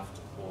draft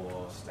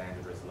or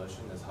standard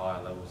resolution. There's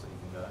higher levels that you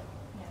can go.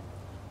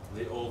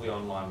 Yeah. All the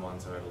online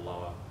ones are at a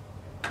lower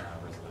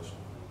resolution.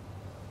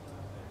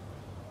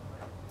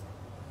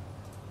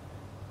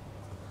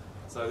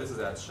 So this is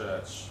our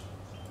church.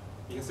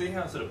 You can see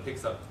how it sort of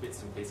picks up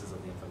bits and pieces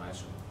of the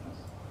information.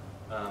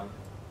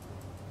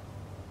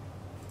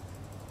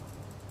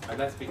 And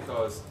that's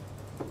because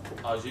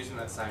I was using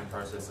that same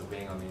process of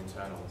being on the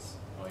internals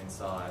or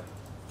inside,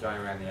 going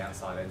around the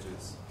outside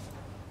edges.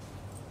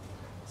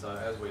 So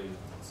as we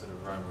sort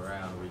of roam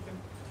around, we can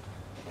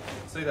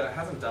see that it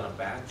hasn't done a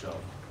bad job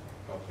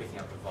of picking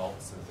up the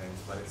vaults and things,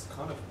 but it's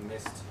kind of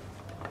missed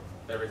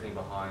everything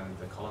behind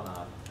the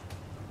colonnade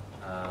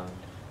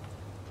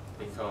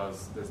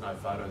because there's no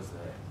photos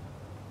there.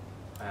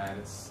 And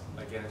it's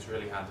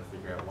really hard to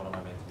figure out what am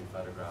I meant to be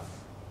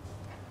photographing.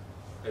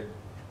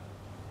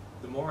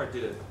 The more I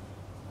did it,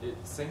 it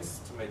seems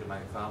to me to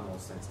make far more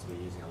sense to be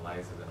using a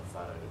laser than a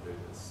photo to do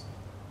this.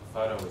 The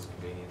photo is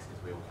convenience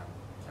because we all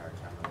carry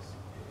cameras.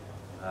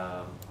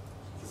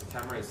 Because the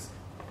camera is,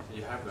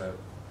 you have the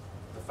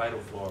fatal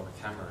flaw of a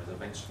camera is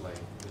eventually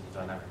with the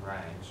dynamic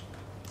range,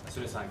 as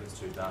soon as something gets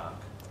too dark,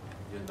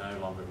 you're no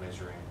longer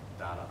measuring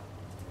data.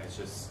 It's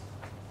just,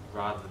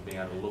 rather than being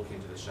able to look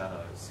into the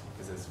shadows,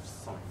 because there's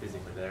something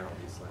physically there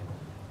obviously,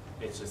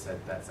 it's just said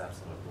that's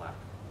absolute black,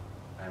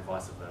 and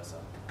vice versa.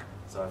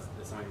 So if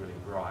there's something really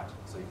bright,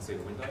 so you can see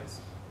the windows,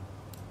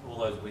 all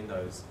those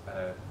windows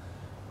at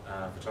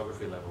a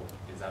photography level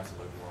is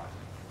absolute white.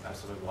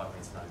 Absolute white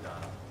means no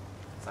data.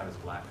 Same as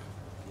black.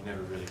 You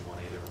never really want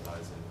either of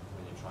those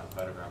when you try and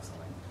photograph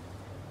something.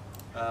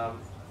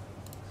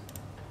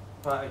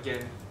 But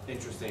again,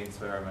 interesting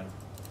experiment.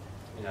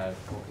 You know,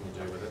 what can you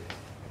do with it?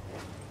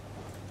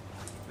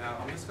 Now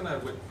I'm just going to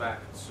whip back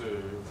to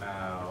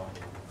our,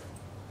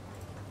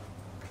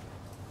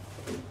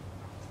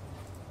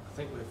 I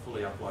think we're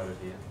fully uploaded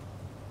here.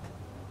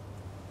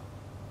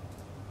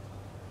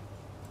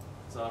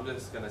 So I'm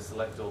just going to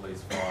select all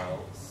these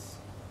files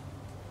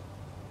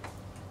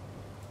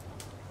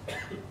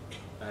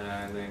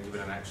and then give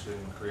it an action,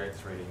 create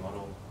 3D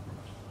model.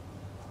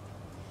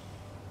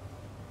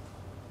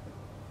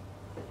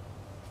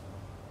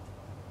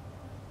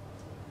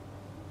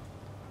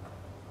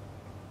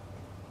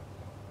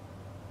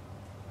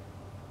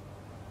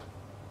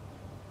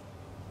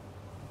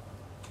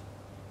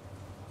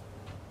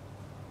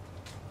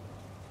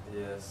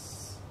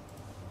 Yes,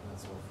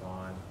 that's all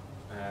fine.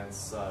 And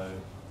so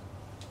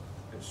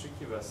it should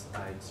give us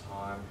a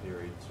time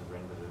period to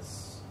render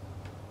this.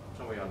 Which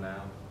one are we on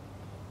now?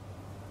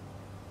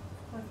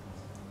 Okay.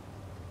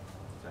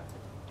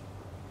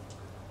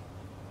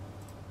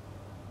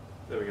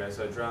 There we go,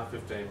 so draft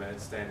 15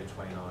 minutes, standard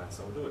 29.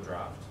 So we'll do a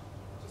draft,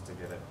 just to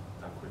get it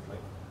done quickly.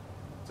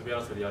 To be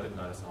honest with you, I didn't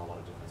notice a whole lot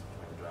of difference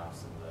between the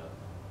drafts and the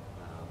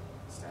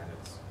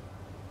standards.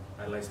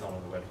 At least not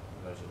on the web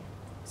version.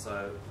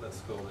 So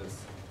let's call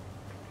this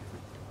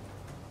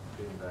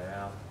BIM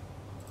layout.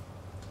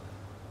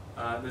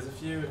 There's a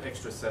few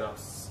extra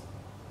setups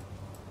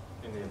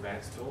in the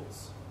advanced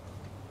tools.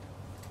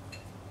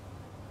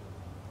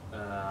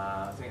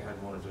 I think it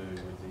had more to do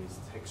with these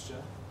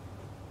texture.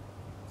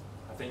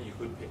 I think you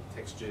could pick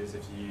textures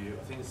if you,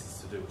 I think this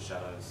is to do with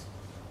shadows.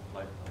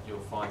 Like you'll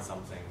find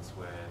some things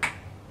where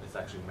it's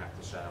actually mapped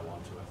the shadow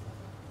onto it.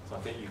 So I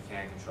think you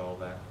can control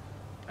that.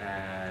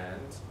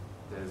 And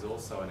there's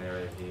also an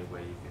area here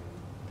where you can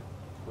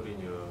put in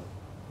your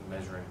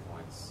measuring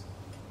points.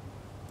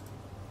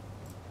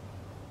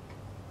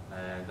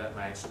 And that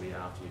may actually be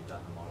after you've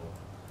done the model.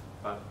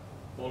 But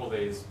all of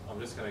these, I'm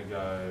just going to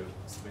go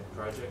submit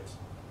project.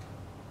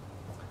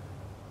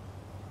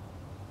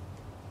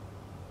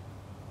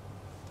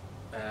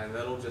 And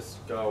that'll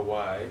just go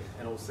away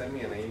and it'll send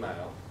me an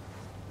email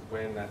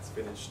when that's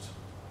finished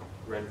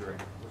rendering,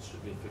 which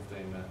should be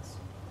 15 minutes.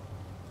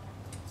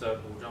 So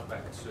we'll jump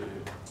back to...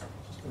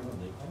 Just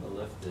on the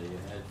left there, you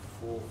had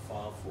 4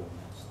 file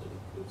formats that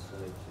it could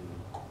say to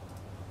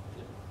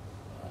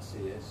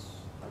RCS,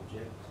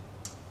 object,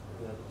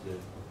 what are the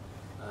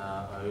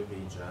other 2?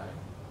 OBJ,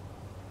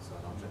 so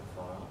an object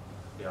file.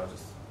 Yeah, I'll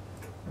just...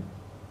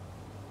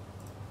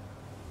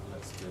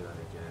 Let's do that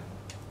again.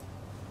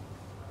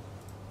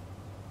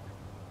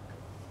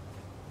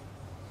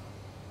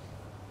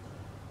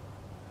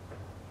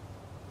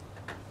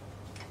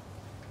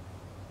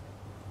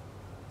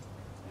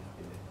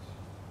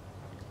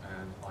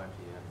 And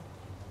IPM.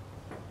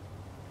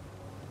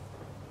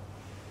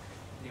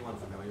 Anyone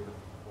familiar with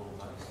all of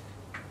those?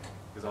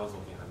 Because I was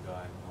looking at them going,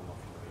 I'm not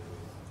familiar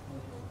with.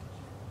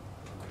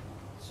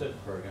 Certain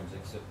programs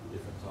accept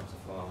different types of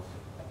files.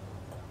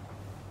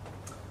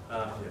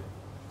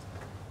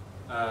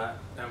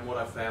 And what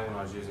I found when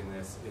I was using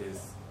this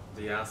is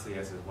the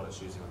RCS is what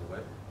it's using on the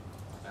web,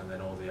 and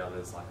then all the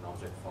others, like an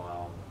object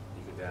file,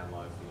 you could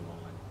download for your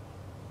modeling.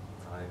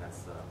 I think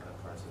that's the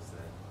process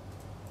there.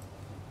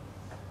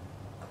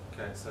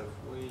 Okay, so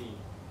if we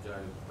go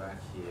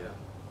back here,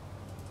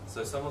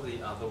 So some of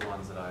the other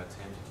ones that I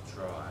attempted to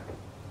try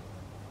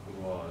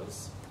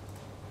was,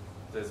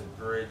 there's a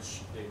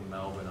bridge in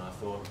Melbourne. I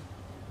thought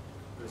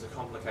it was a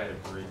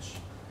complicated bridge.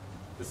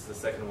 This is the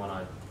second one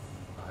I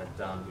had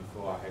done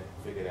before I had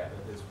figured out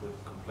that this would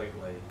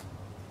completely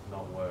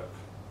not work.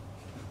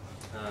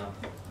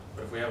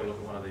 But if we have a look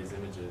at one of these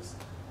images,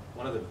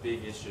 one of the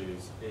big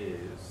issues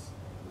is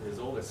there's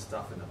all this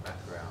stuff in the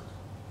background,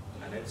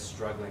 and it's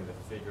struggling to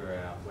figure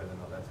out whether or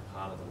not that's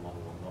part of the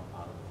model or not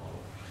part of the model.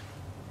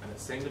 And it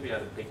seemed to be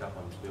able to pick up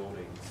on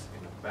buildings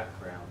in the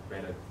background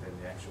better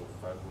than the actual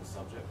focal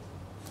subject,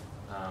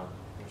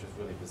 which is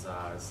really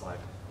bizarre. It's like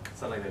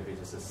suddenly there'd be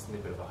just a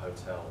snippet of a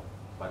hotel,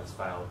 but it's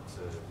failed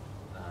to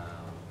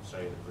show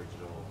you the bridge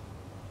at all.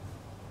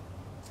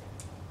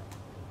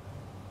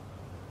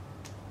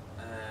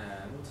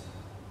 And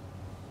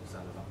just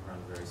ended up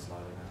running very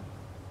slowly now.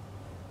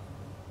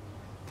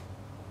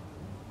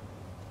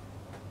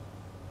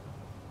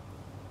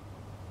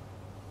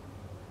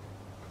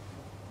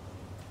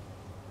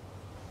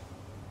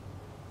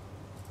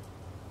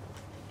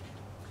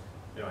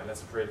 Anyway,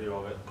 that's a preview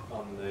of it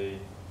on the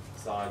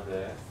side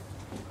there.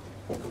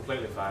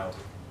 Completely failed.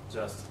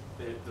 Just,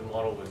 the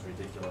model was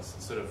ridiculous.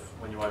 It's sort of,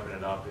 when you open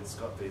it up, it's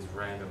got these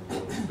random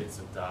little bits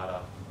of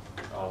data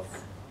of,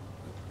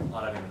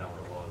 I don't even know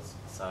what it was.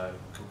 So,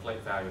 complete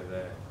failure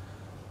there.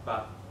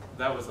 But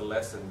that was a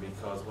lesson,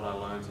 because what I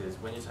learned is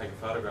when you take a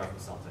photograph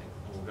of something,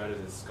 and we'll go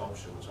to this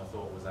sculpture, which I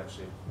thought was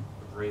actually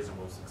a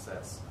reasonable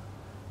success.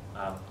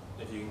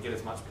 If you can get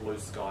as much blue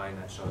sky in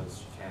that shot as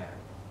you can,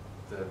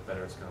 the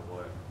better it's going to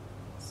work.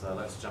 So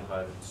let's jump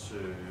over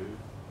to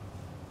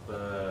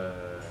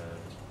bird.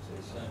 So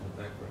you're saying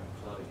the background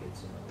clutter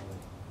gets in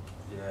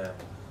the way. Yeah.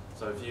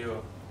 So if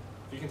you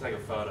can take a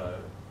photo,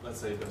 let's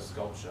say you've got a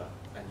sculpture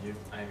and you're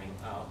aiming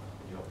up,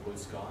 and you've got blue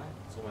sky.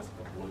 It's almost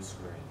like a blue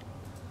screen,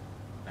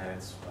 and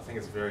I think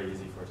it's very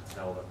easy for it to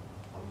tell that.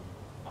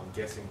 I'm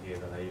guessing here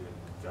that they even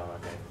go,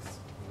 okay, this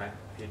matte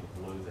hidden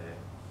blue there.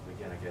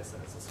 We're going to guess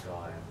that it's a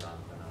sky and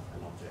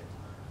an object.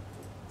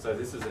 So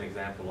this is an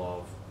example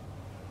of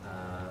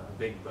a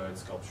big bird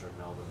sculpture in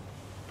Melbourne.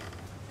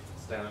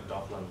 It's down at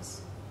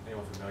Docklands.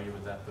 Anyone familiar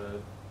with that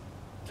bird?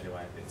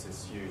 Anyway, it's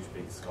this huge,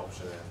 big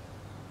sculpture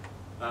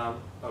there.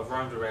 I've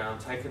roamed around,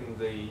 taken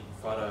the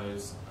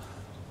photos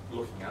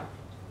looking up,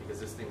 because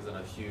this thing's on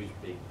a huge,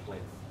 big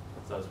plinth,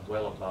 so it's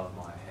well above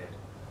my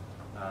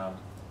head.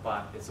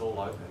 But it's all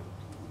open,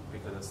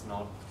 because it's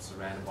not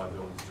surrounded by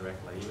buildings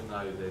directly. Even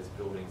though there's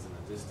buildings in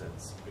the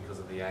distance, because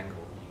of the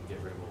angle, you can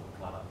get rid of all the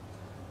clutter.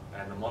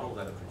 And the model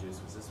that it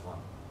produced was this one.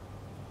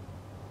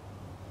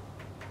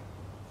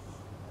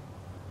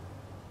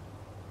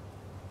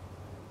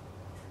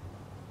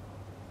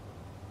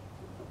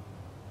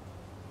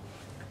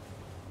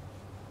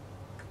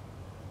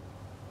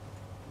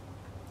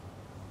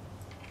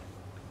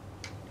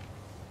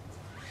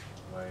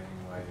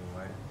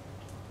 Waiting.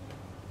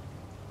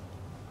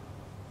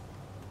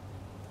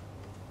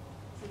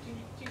 So do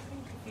you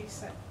think if you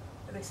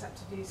set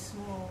to do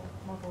small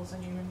models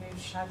and you remove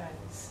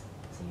shadows,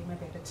 so you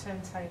maybe had a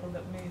turntable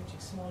that moved your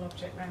small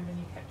object around and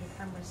you kept your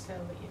camera still,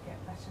 that you'd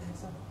get better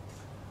results?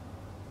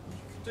 You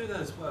could do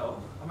that as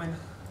well. I mean,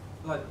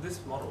 like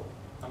this model,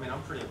 I mean,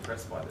 I'm pretty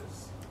impressed by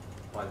this,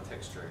 by the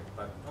texturing,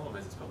 but the problem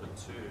is it's probably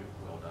too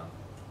well done,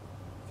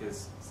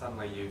 because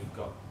suddenly you've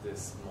got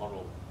this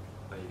model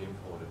that you've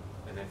imported,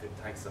 and if it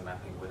takes the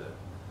mapping with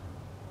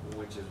it,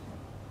 which is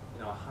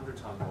 100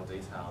 times more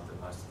detailed than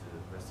most of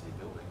the rest of your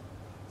building,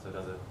 so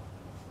does it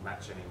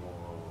match anymore?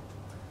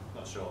 Or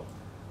not sure.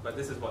 But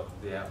this is what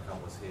the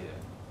outcome was here,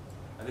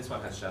 and this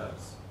one has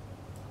shadows.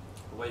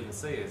 But what you can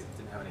see is it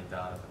didn't have any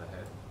data for the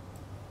head,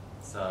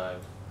 so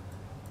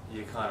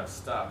you're kind of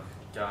stuck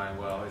going,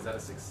 well, is that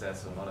a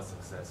success or not a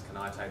success? Can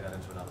I take that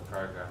into another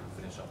program and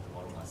finish off the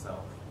model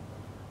myself,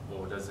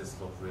 or does this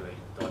look really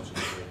dodgy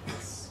with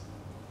this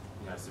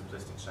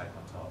simplistic shape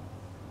on top?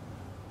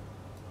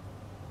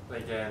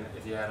 Again,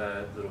 if you had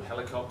a little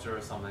helicopter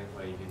or something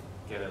where you could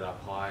get it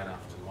up high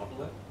enough to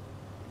model it,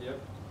 yep.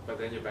 But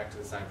then you're back to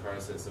the same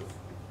process of,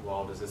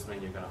 well, does this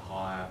mean you're going to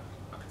hire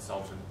a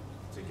consultant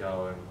to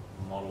go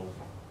and model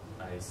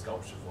a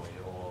sculpture for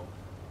you, or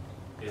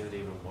is it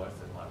even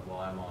worth it? Like,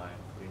 why am I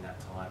putting that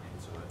time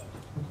into it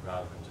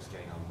rather than just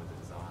getting on with the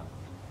design?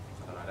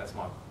 I don't know, that's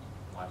my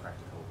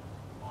practical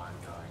mind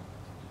going.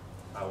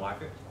 I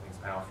like it, I think it's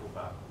powerful,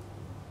 but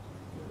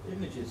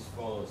Images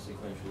follow a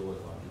sequential order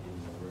like you did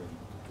in the room.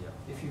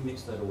 yeah. If you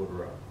mix that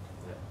order up,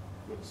 Yeah.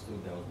 would it still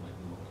go and make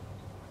the model?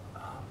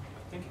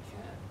 I think it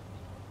can.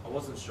 I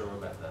wasn't sure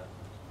about that.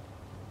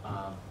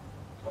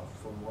 But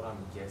from what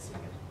I'm guessing,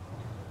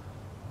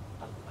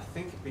 I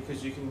think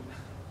because you can,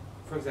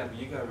 for example,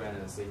 you go around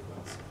in a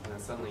sequence and then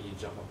suddenly you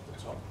jump up to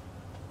the top.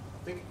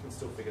 I think it can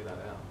still figure that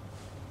out.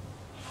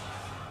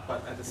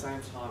 But at the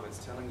same time,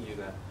 it's telling you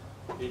that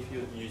if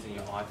you're using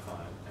your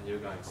iPhone and you're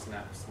going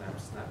snap, snap,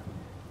 snap,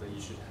 that you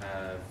should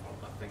have,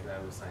 I think they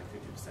were saying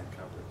 50%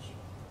 coverage.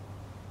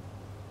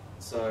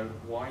 So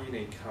why you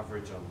need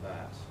coverage on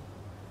that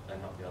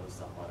and not the other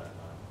stuff, I don't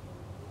know.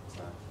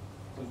 So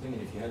So I'm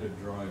thinking if you had a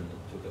drone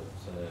that took up,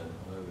 say, an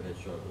overhead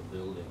shot of a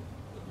building,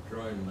 but the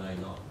drone may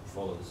not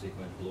follow the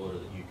sequential order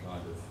that you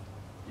kind of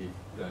did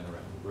going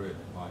around the room.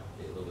 It might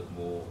be a little bit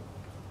more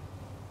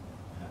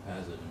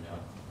haphazard, and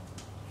I'm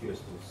curious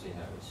to see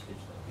how we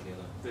stitch that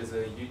together. There's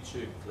a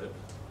YouTube clip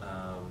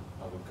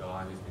of a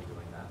guy who's been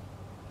doing that.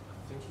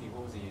 I think he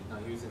was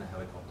in a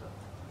helicopter.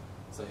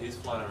 So he's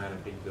flying around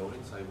a big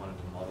building, so he wanted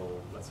to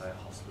model, let's say, a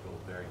hospital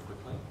very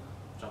quickly.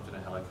 Jumped in a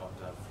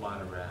helicopter,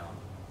 flying around,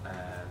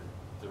 and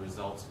the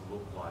results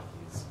look like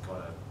he's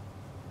got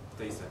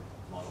a decent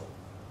model.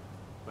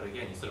 But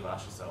again, you sort of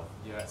ask yourself,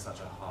 you're at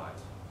such a height,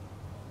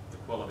 the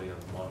quality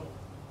of the model,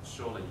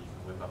 surely you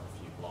can whip up a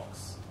few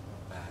blocks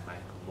and make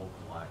it look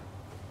like,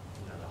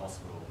 you know, the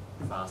hospital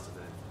faster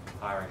than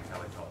hiring a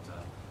helicopter,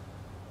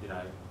 you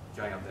know,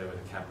 going up there with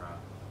a camera,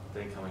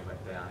 then coming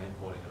back down,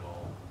 importing it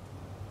all.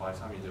 By the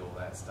time you do all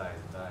that, days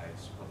and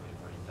days, you've probably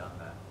already done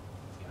that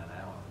in an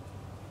hour.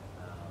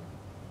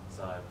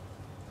 So,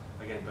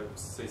 again, but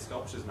see,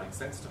 sculptures make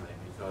sense to me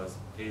because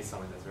it is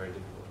something that's very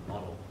difficult to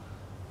model,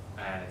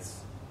 and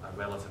it's a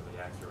relatively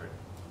accurate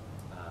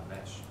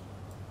mesh.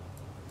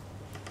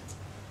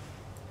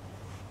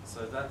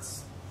 So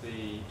that's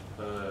the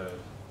bird.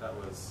 That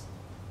was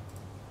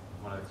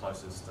one of the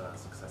closest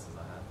successes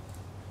I had.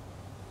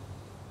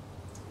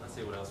 Let's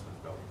see what else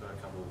we've got. We've got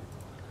a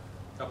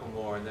couple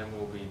more, and then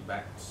we'll be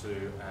back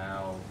to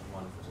our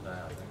one for today,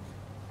 I think.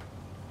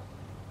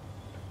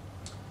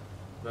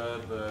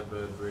 Bird,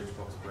 bridge,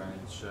 box brand,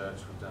 church,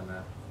 we've done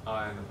that.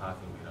 And the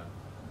parking meter.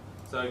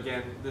 So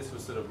again, this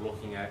was sort of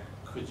looking at,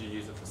 could you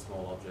use it for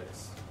small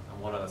objects?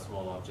 And what are the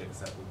small objects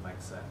that would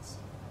make sense?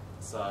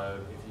 So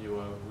if you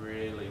were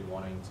really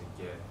wanting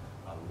to get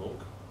a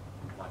look,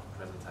 like a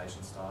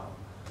presentation style,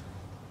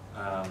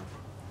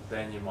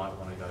 then you might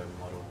want to go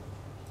model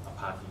a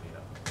parking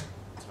meter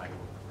to make it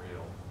look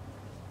real.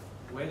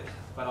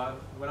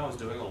 When I was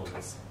doing all of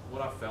this,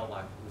 what I felt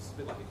like it was a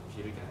bit like a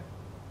computer game.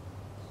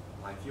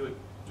 Like if you were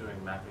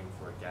doing mapping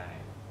for a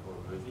game or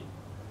a movie,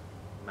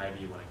 maybe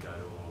you want to go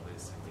to all of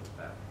this and get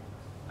that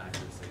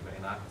accuracy. But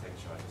in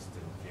architecture, I just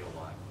didn't feel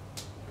like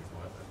it was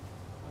worth it.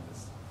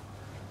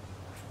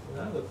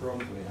 One of the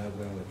problems we have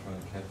when we're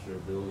trying to capture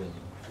a building,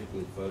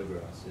 particularly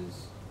photographs,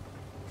 is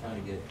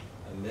trying to get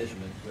a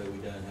measurement where we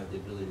don't have the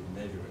ability to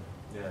measure it.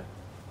 Yeah.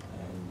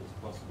 And it's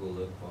possible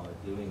that by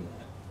doing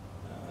that,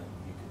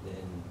 you could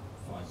then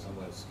find some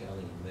way of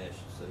scaling and mesh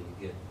so you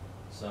get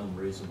some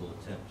reasonable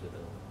attempt at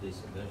a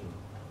decent measurement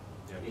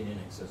in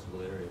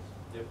inaccessible areas.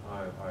 Yep,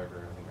 I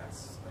agree. I think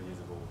that's a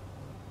usable.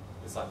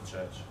 It's like the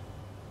church.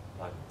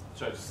 Like the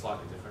church is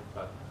slightly different,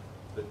 but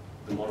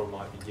the model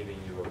might be giving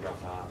you a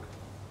rough arc.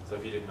 So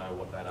if you didn't know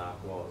what that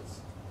arc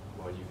was,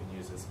 well, you can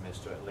use this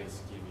mesh to at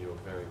least give you a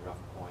very rough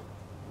point,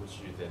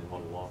 which you then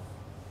model off.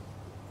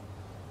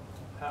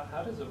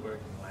 How does it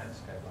work in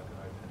landscape, like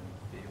an open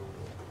field?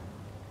 Or?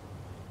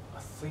 I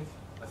think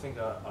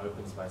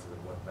open space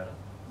would work better.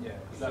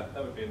 Yeah, because that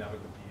would be another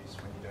good use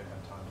when you don't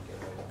have time to get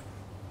a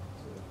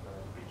sort of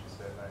feature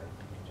survey.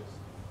 You can just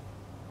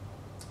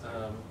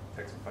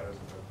take some photos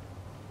of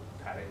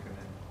a paddock and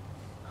then.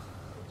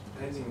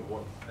 Depending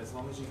what, as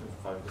long as you can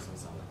focus on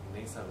something, it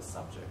needs to have a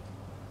subject.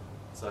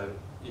 So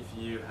if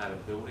you had a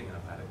building in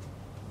a paddock,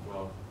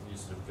 well, you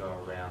sort of go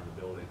around the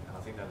building, and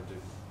I think that would do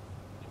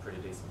a pretty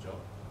decent job.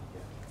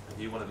 Yeah.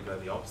 If you wanted to go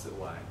the opposite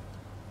way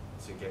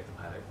to get the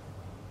paddock,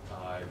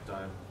 I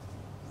don't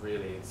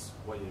really, it's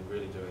what you're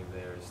really doing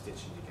there is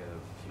stitching together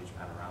a huge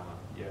panorama.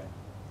 Yeah.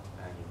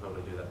 And you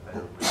probably do that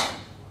better with,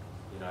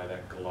 you know,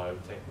 that globe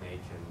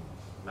technique and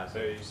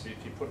mapping. So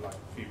if you put like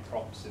a few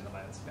props in the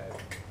landscape,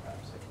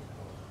 perhaps it can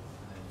help.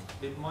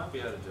 It might be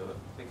able to do it.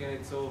 Again,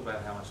 it's all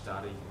about how much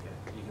data you can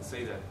get. You can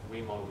see that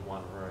we modelled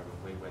one room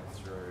and we went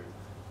through,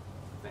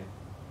 I think,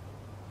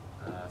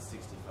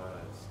 60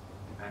 photos.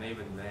 And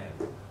even then,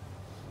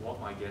 what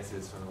my guess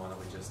is from the one that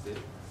we just did,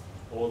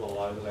 all the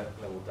low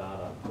level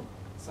data,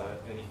 so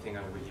anything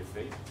over your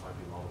feet won't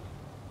be modelled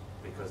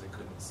because it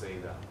couldn't see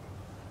that.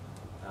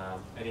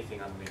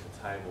 Anything underneath the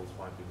tables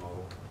won't be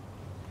modelled.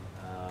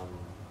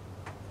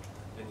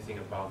 Anything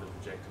above the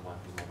projector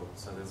won't be modelled.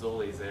 So there's all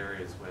these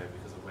areas where,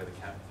 because of where the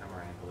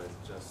camera angle is,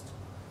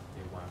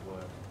 it won't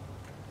work.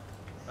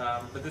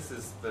 But this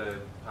is the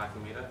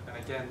parking meter, and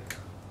again,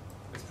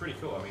 it's pretty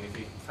cool. I mean, if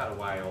you cut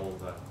away all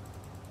the,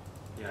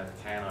 you know,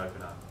 the can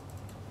opener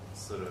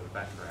sort of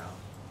background,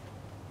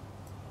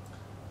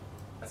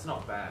 that's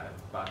not bad.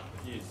 But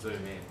if you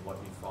zoom in, what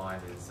you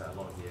find is a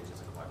lot of the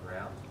edges are quite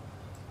round.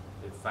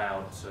 It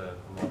failed to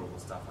model the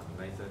stuff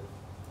underneath it.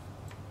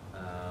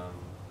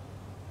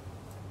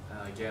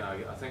 Again,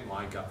 I think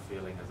my gut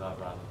feeling is I'd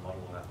rather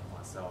model that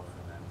myself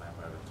and then map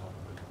over the top of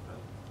it.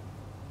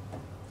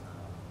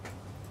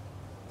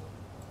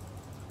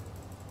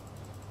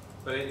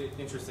 But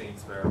interesting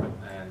experiment,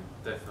 and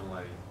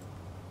definitely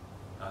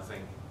I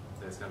think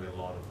there's going to be a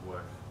lot of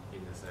work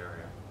in this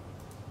area.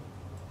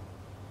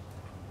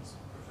 There's a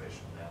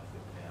professional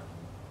outfit down in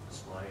the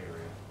display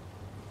area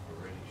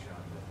already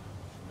showing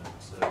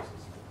that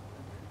services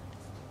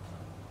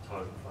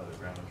total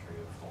photogrammetry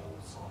of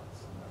whole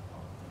sites and that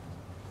kind of thing.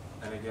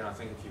 And again, I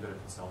think if you've got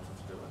a consultant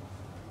to do it,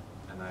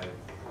 and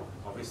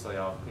obviously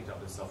I picked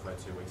up this software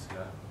 2 weeks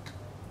ago,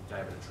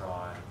 gave it a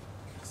try,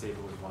 to see if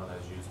it was one of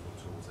those usable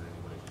tools that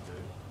anybody could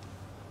do.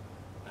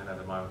 And at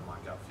the moment, my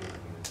gut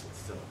feeling is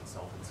it's still a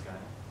consultant's game,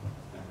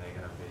 and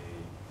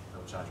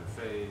they'll charge a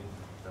fee,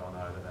 they'll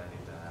know that they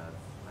need to have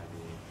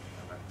maybe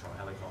a electron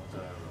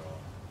helicopter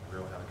or a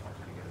real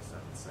helicopter to get a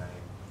certain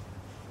scene,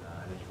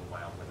 and then you can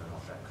weigh up whether or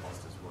not that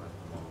cost is worth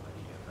the model that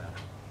you get back.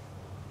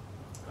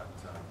 But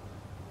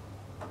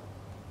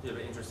yeah,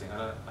 but interesting.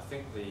 I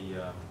think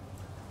the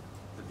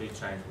big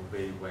change will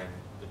be when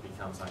it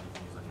becomes something you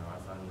can use on your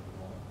iPhone a little bit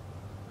more,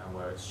 and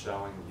where it's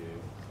showing you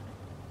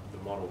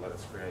the model that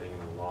it's creating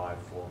in a live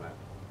format,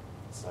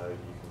 so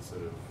you can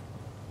sort of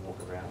walk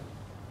around,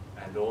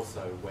 and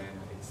also when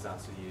it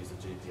starts to use the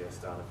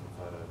GPS data from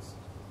photos.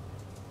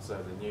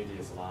 So the new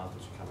DSLRs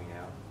which are coming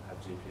out have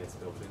GPS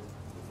built in.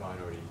 The phone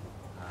already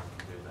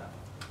can do that,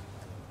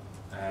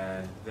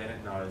 and then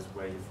it knows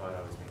where your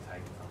photo has been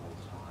taken from all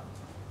the time,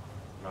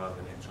 rather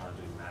than it trying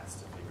to do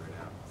maths to figure it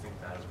out. I think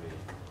that would be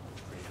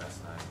pretty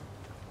fascinating.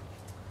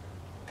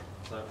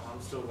 So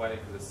I'm still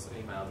waiting for this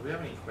email. Do we have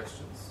any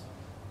questions?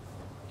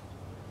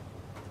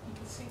 You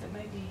can see that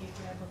maybe you'd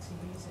be able to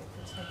use it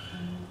for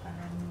taking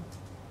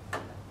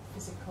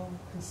physical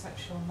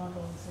conceptual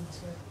models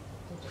into a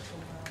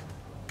digital world.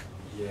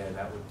 Yeah,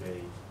 that would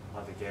be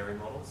like the Gary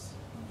models.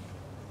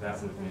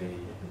 That would be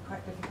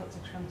quite difficult to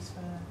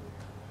transfer.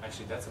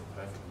 Actually, that's a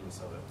perfect use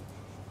of it,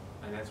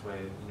 and that's where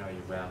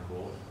your round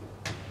board,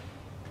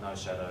 no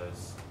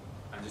shadows,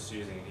 and just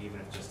using it even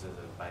if just as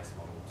a base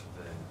model to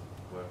then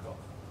work off.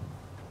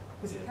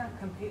 Because it can't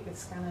compete with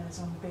scanners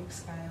on big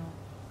scale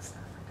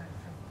stuff, I don't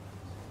think.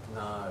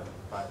 No,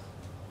 but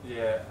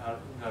yeah,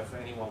 for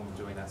anyone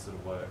doing that sort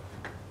of work,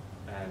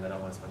 and they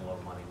don't want to spend a lot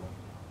of money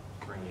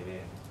bringing it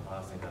in,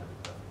 I think that'd be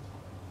perfect.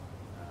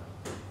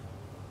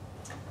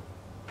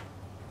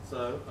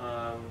 So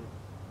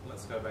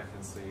let's go back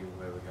and see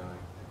where we're going.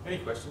 Any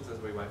questions as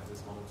we wait for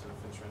this model to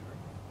finish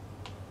rendering?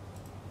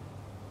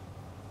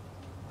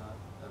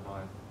 Am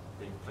I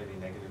being completely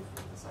negative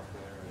with the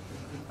software?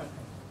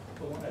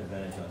 Well, one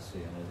advantage I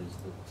see in it is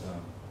that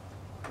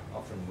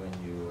often when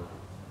you're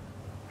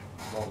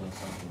modelling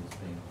something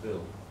that's being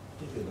built,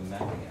 particularly the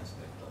mapping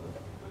aspect of it,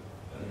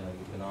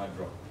 you can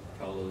eyedrop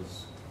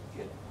colours,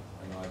 get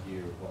an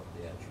idea of what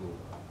the actual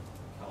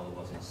colour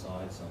was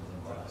inside something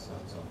or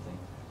outside something.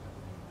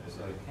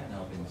 So it can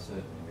help in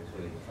certain areas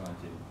where you're trying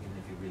to, even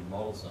if you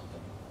remodel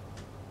something,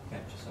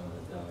 capture some of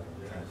the data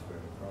and transfer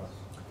it across.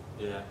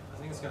 Yeah, I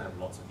think it's going to have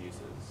lots of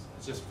uses.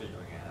 It's just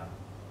figuring out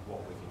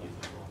what we can use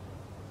it for,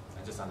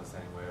 and just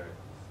understanding where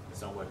it's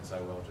not working so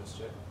well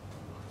just yet.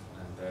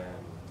 And then,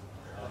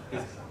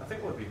 I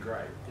think what would be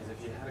great is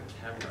if you had a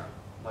camera,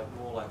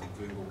 more like the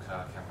Google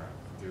car camera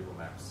from Google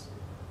Maps,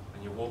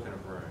 and you walk in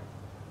a room,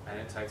 and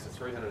it takes a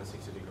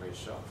 360-degree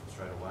shot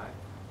straight away.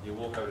 You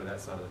walk over to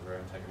that side of the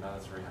room, take another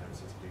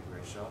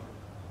 360-degree shot,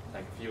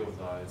 take a few of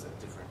those at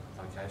different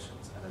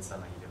locations, and then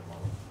suddenly you get a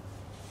model.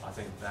 I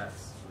think that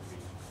would be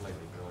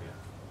completely brilliant.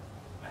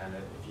 And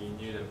if you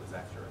knew that it was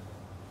accurate,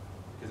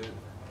 because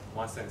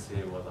my sense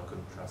here was I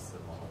couldn't trust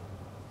the model,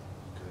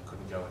 because it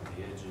couldn't go into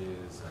the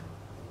edges, and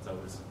so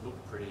it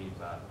looked pretty,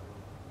 but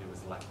it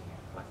was lacking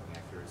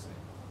accuracy.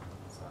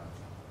 So,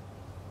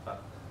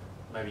 but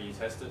maybe you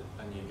test it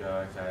and you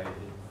go, okay,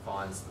 it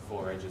finds the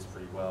 4 edges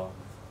pretty well.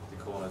 The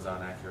corners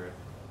aren't accurate,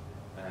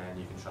 and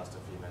you can trust a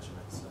few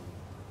measurements.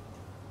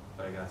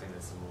 But again, I think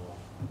there's some more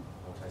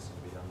testing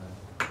to be done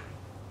there.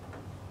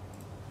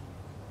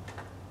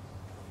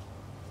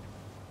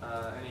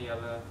 Any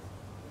other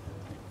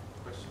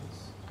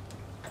questions?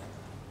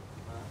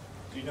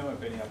 Do you know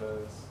of any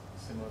other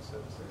similar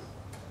services?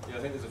 Yeah, I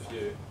think there's a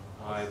few.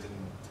 I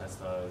didn't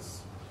test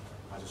those.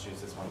 I just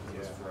used this one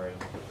because it's free.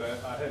 But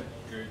I heard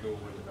Google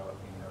were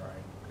developing their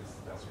own, because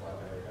that's why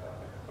they're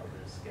got to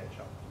do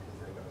SketchUp, because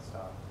they're going to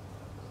start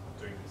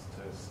doing this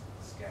to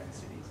scan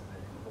cities and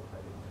then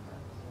incorporate it into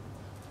maps.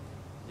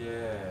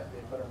 Yeah.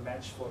 They've got a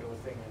match photo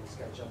thing in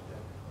SketchUp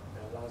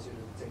that allows you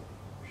to take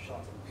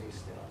shots and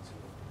paste it onto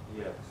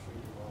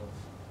 3D models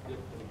that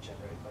you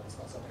generate, but it's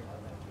not something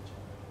automatically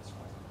generated as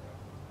far as I'm aware.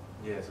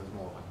 Yeah, so it's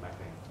more like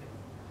mapping.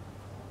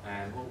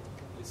 And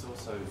it's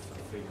also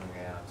for figuring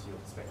out your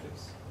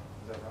perspectives.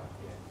 Is that right?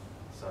 Yeah.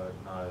 So it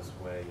knows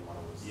where your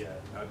model is. Yeah,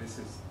 no, this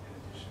is in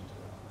addition to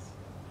that.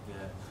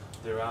 Yeah,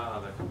 there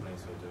are other companies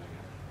who are doing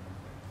it.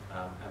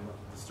 And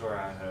the story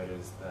I heard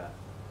is that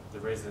the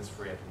reason it's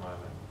free at the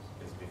moment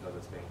is because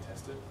it's being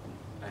tested.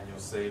 And you'll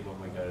see when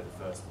we go to the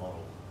first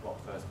model, what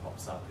first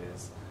pops up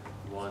is,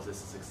 was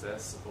this a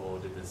success or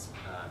did this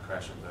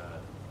crash and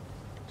burn?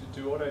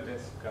 Do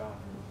Autodesk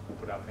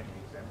put up many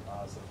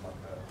exemplars of like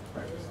a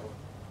great result?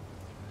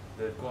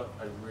 They've got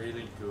a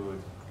really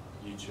good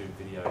YouTube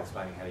video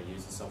explaining how to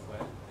use the software,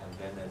 and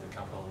then there's a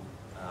couple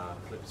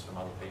clips from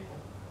other people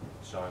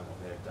showing what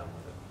they've done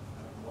with it.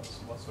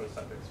 What sort of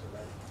subjects were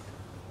they?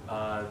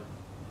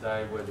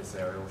 They were this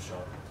aerial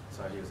shot,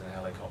 so he was in a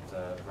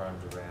helicopter,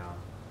 roamed around,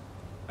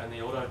 And the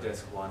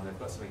Autodesk one, they've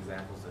got some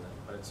examples in it,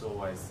 but it's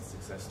always a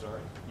success story.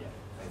 Yeah.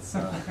 It's,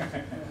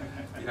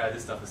 you know,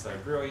 this stuff is so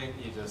brilliant,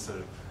 you just sort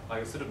of,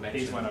 like it sort of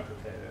mentions... These one I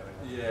prepared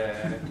earlier.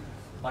 Yeah,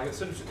 like it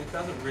sort of, it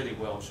does it really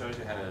well, shows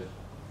you how to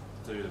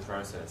do the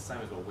process, same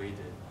as what we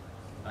did.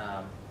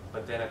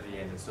 But then at the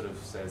end it sort of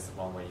says the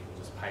one where you can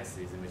just paste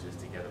these images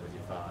together with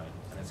your phone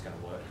and it's going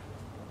to work.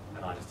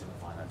 And I just didn't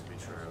find that to be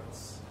true.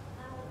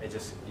 It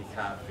just, you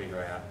can't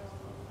figure out,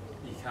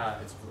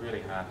 it's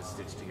really hard to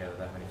stitch together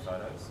that many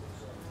photos.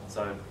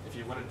 So if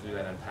you want to do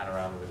that in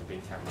panorama with a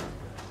big camera,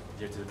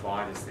 you have to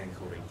buy this thing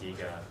called a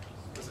Giga,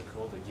 what's it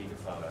called? A Giga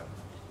Photo.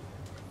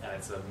 And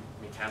it's a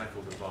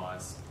mechanical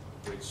device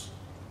which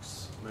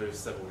moves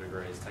several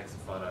degrees, takes a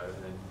photo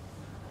and then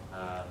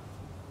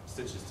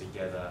stitches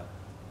together,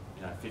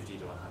 you know, 50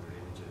 to 100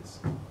 images.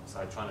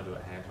 So trying to do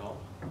it handheld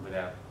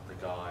without the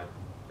guide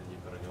that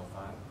you've got on your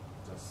phone,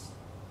 just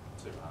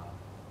too hard.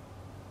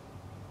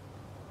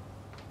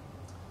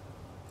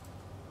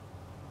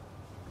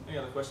 Any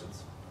other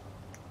questions?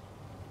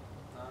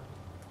 No?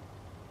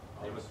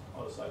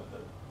 I'll just say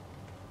that,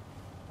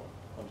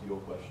 onto your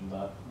question,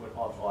 that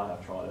I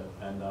have tried it,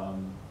 and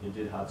it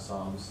did have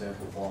some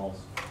sample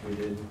files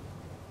within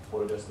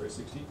Autodesk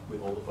 360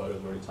 with all the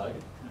photos already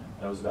taken.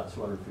 And it was about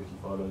 250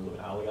 photos of an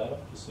alligator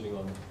just sitting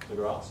on the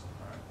grass.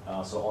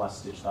 So I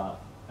stitched that,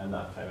 and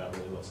that came out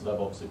really well. So they've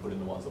obviously put in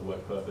the ones that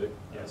work perfect.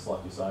 Yeah. It's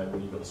like you say,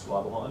 when you've got the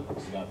sky behind, so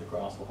you don't have the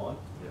grass behind.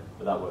 Yeah.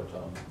 But that worked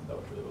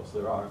really well. So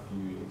there are a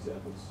few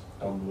examples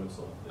on the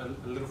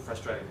website. A little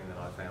frustrating thing that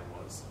I found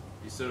was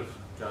you sort of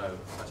go,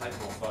 if I take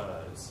more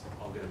photos,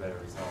 I'll get a better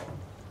result.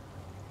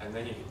 And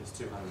then you hit this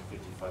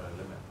 250 photo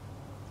limit.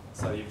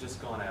 So you've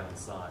just gone out on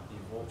site,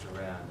 you've walked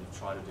around, you've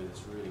tried to do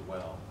this really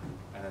well,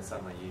 and then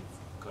suddenly you've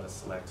got to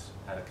select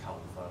how to color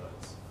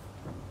photos.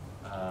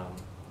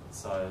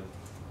 So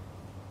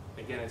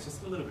again, it's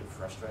just a little bit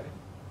frustrating.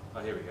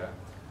 Oh, here we go.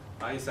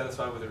 Are you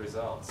satisfied with the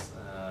results?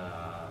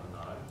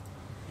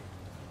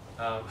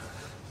 No.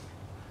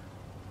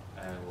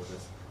 And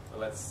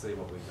let's see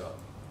what we got.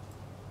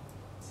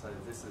 So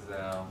this is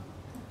our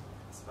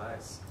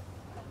space.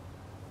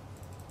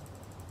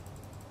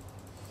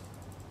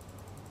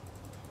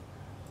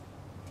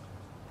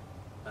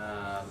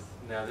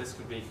 Now this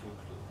could be,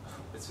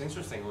 it's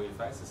interesting all your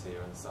faces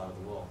here on the side of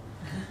the wall.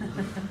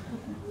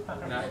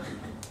 Now,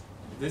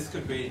 this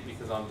could be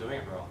because I'm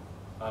doing it wrong.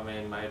 I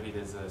mean, maybe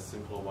there's a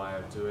simpler way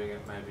of doing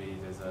it, maybe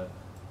there's a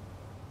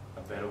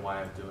better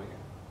way of doing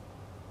it.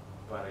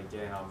 But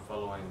again, I'm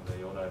following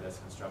the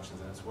Autodesk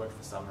instructions and it's worked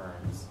for some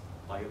rooms.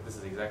 Like this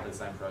is exactly the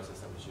same process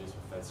that was used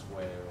for Fed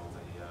Square or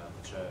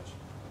the church.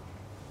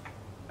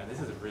 And this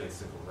is a really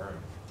simple room.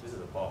 This is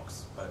a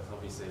box, but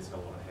obviously it's got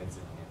a lot of heads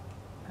in here.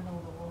 And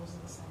all the walls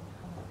are the same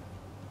colour.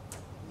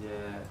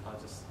 Yeah,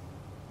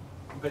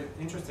 but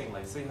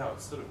interestingly, see how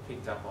it's sort of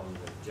picked up on the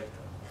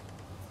projector,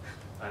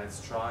 and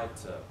it's tried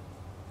to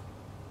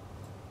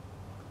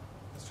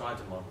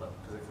model it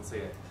because it can see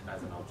it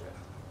as an object,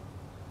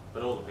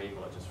 but all the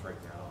people are just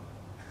freaked out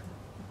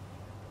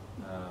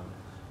on.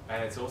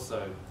 And it's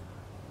also,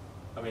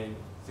 I mean,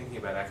 thinking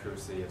about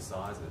accuracy of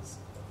sizes,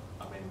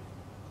 I mean,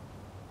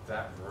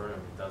 that room,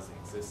 it doesn't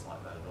exist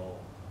like that at all.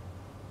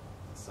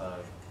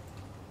 So,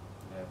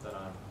 yeah, I don't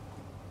know.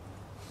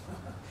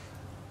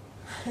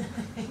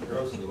 There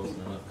obviously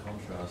wasn't enough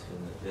contrast in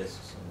the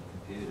desks and the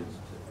computers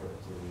for it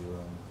to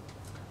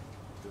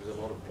there was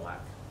a lot of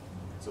black.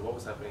 So what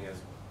was happening is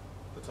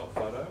the top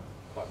photo,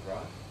 quite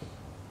bright.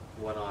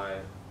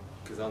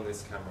 Because on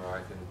this camera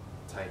I can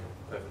take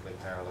a perfectly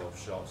parallel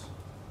shot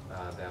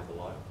down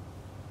below.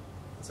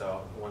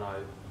 So when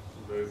I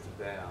moved it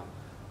down,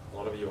 a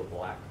lot of you are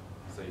black.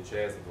 So your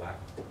chairs are black,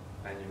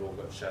 and you've all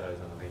got shadows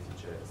underneath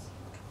your chairs.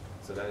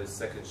 So those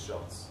second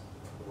shots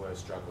were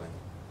struggling.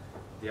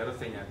 The other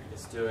thing that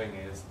it's doing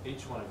is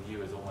each one of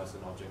you is almost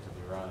an object of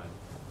your own,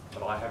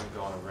 but I haven't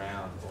gone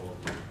around all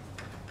of you.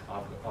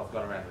 I've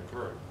gone around the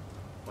group,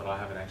 but I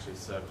haven't actually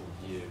circled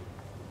you.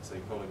 So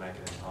you probably make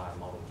an entire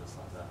model just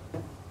like that.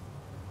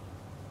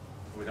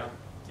 Are we done?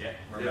 Yeah,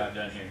 we're about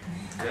done here.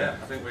 Yeah,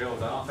 I think we're all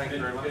done. Thank you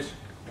very much.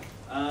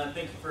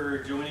 Thank you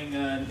for joining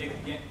Nic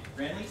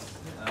Granleese.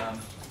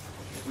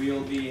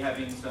 We'll be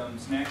having some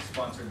snacks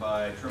sponsored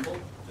by Trimble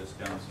just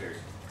downstairs.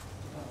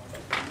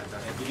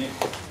 Thank you, Nic.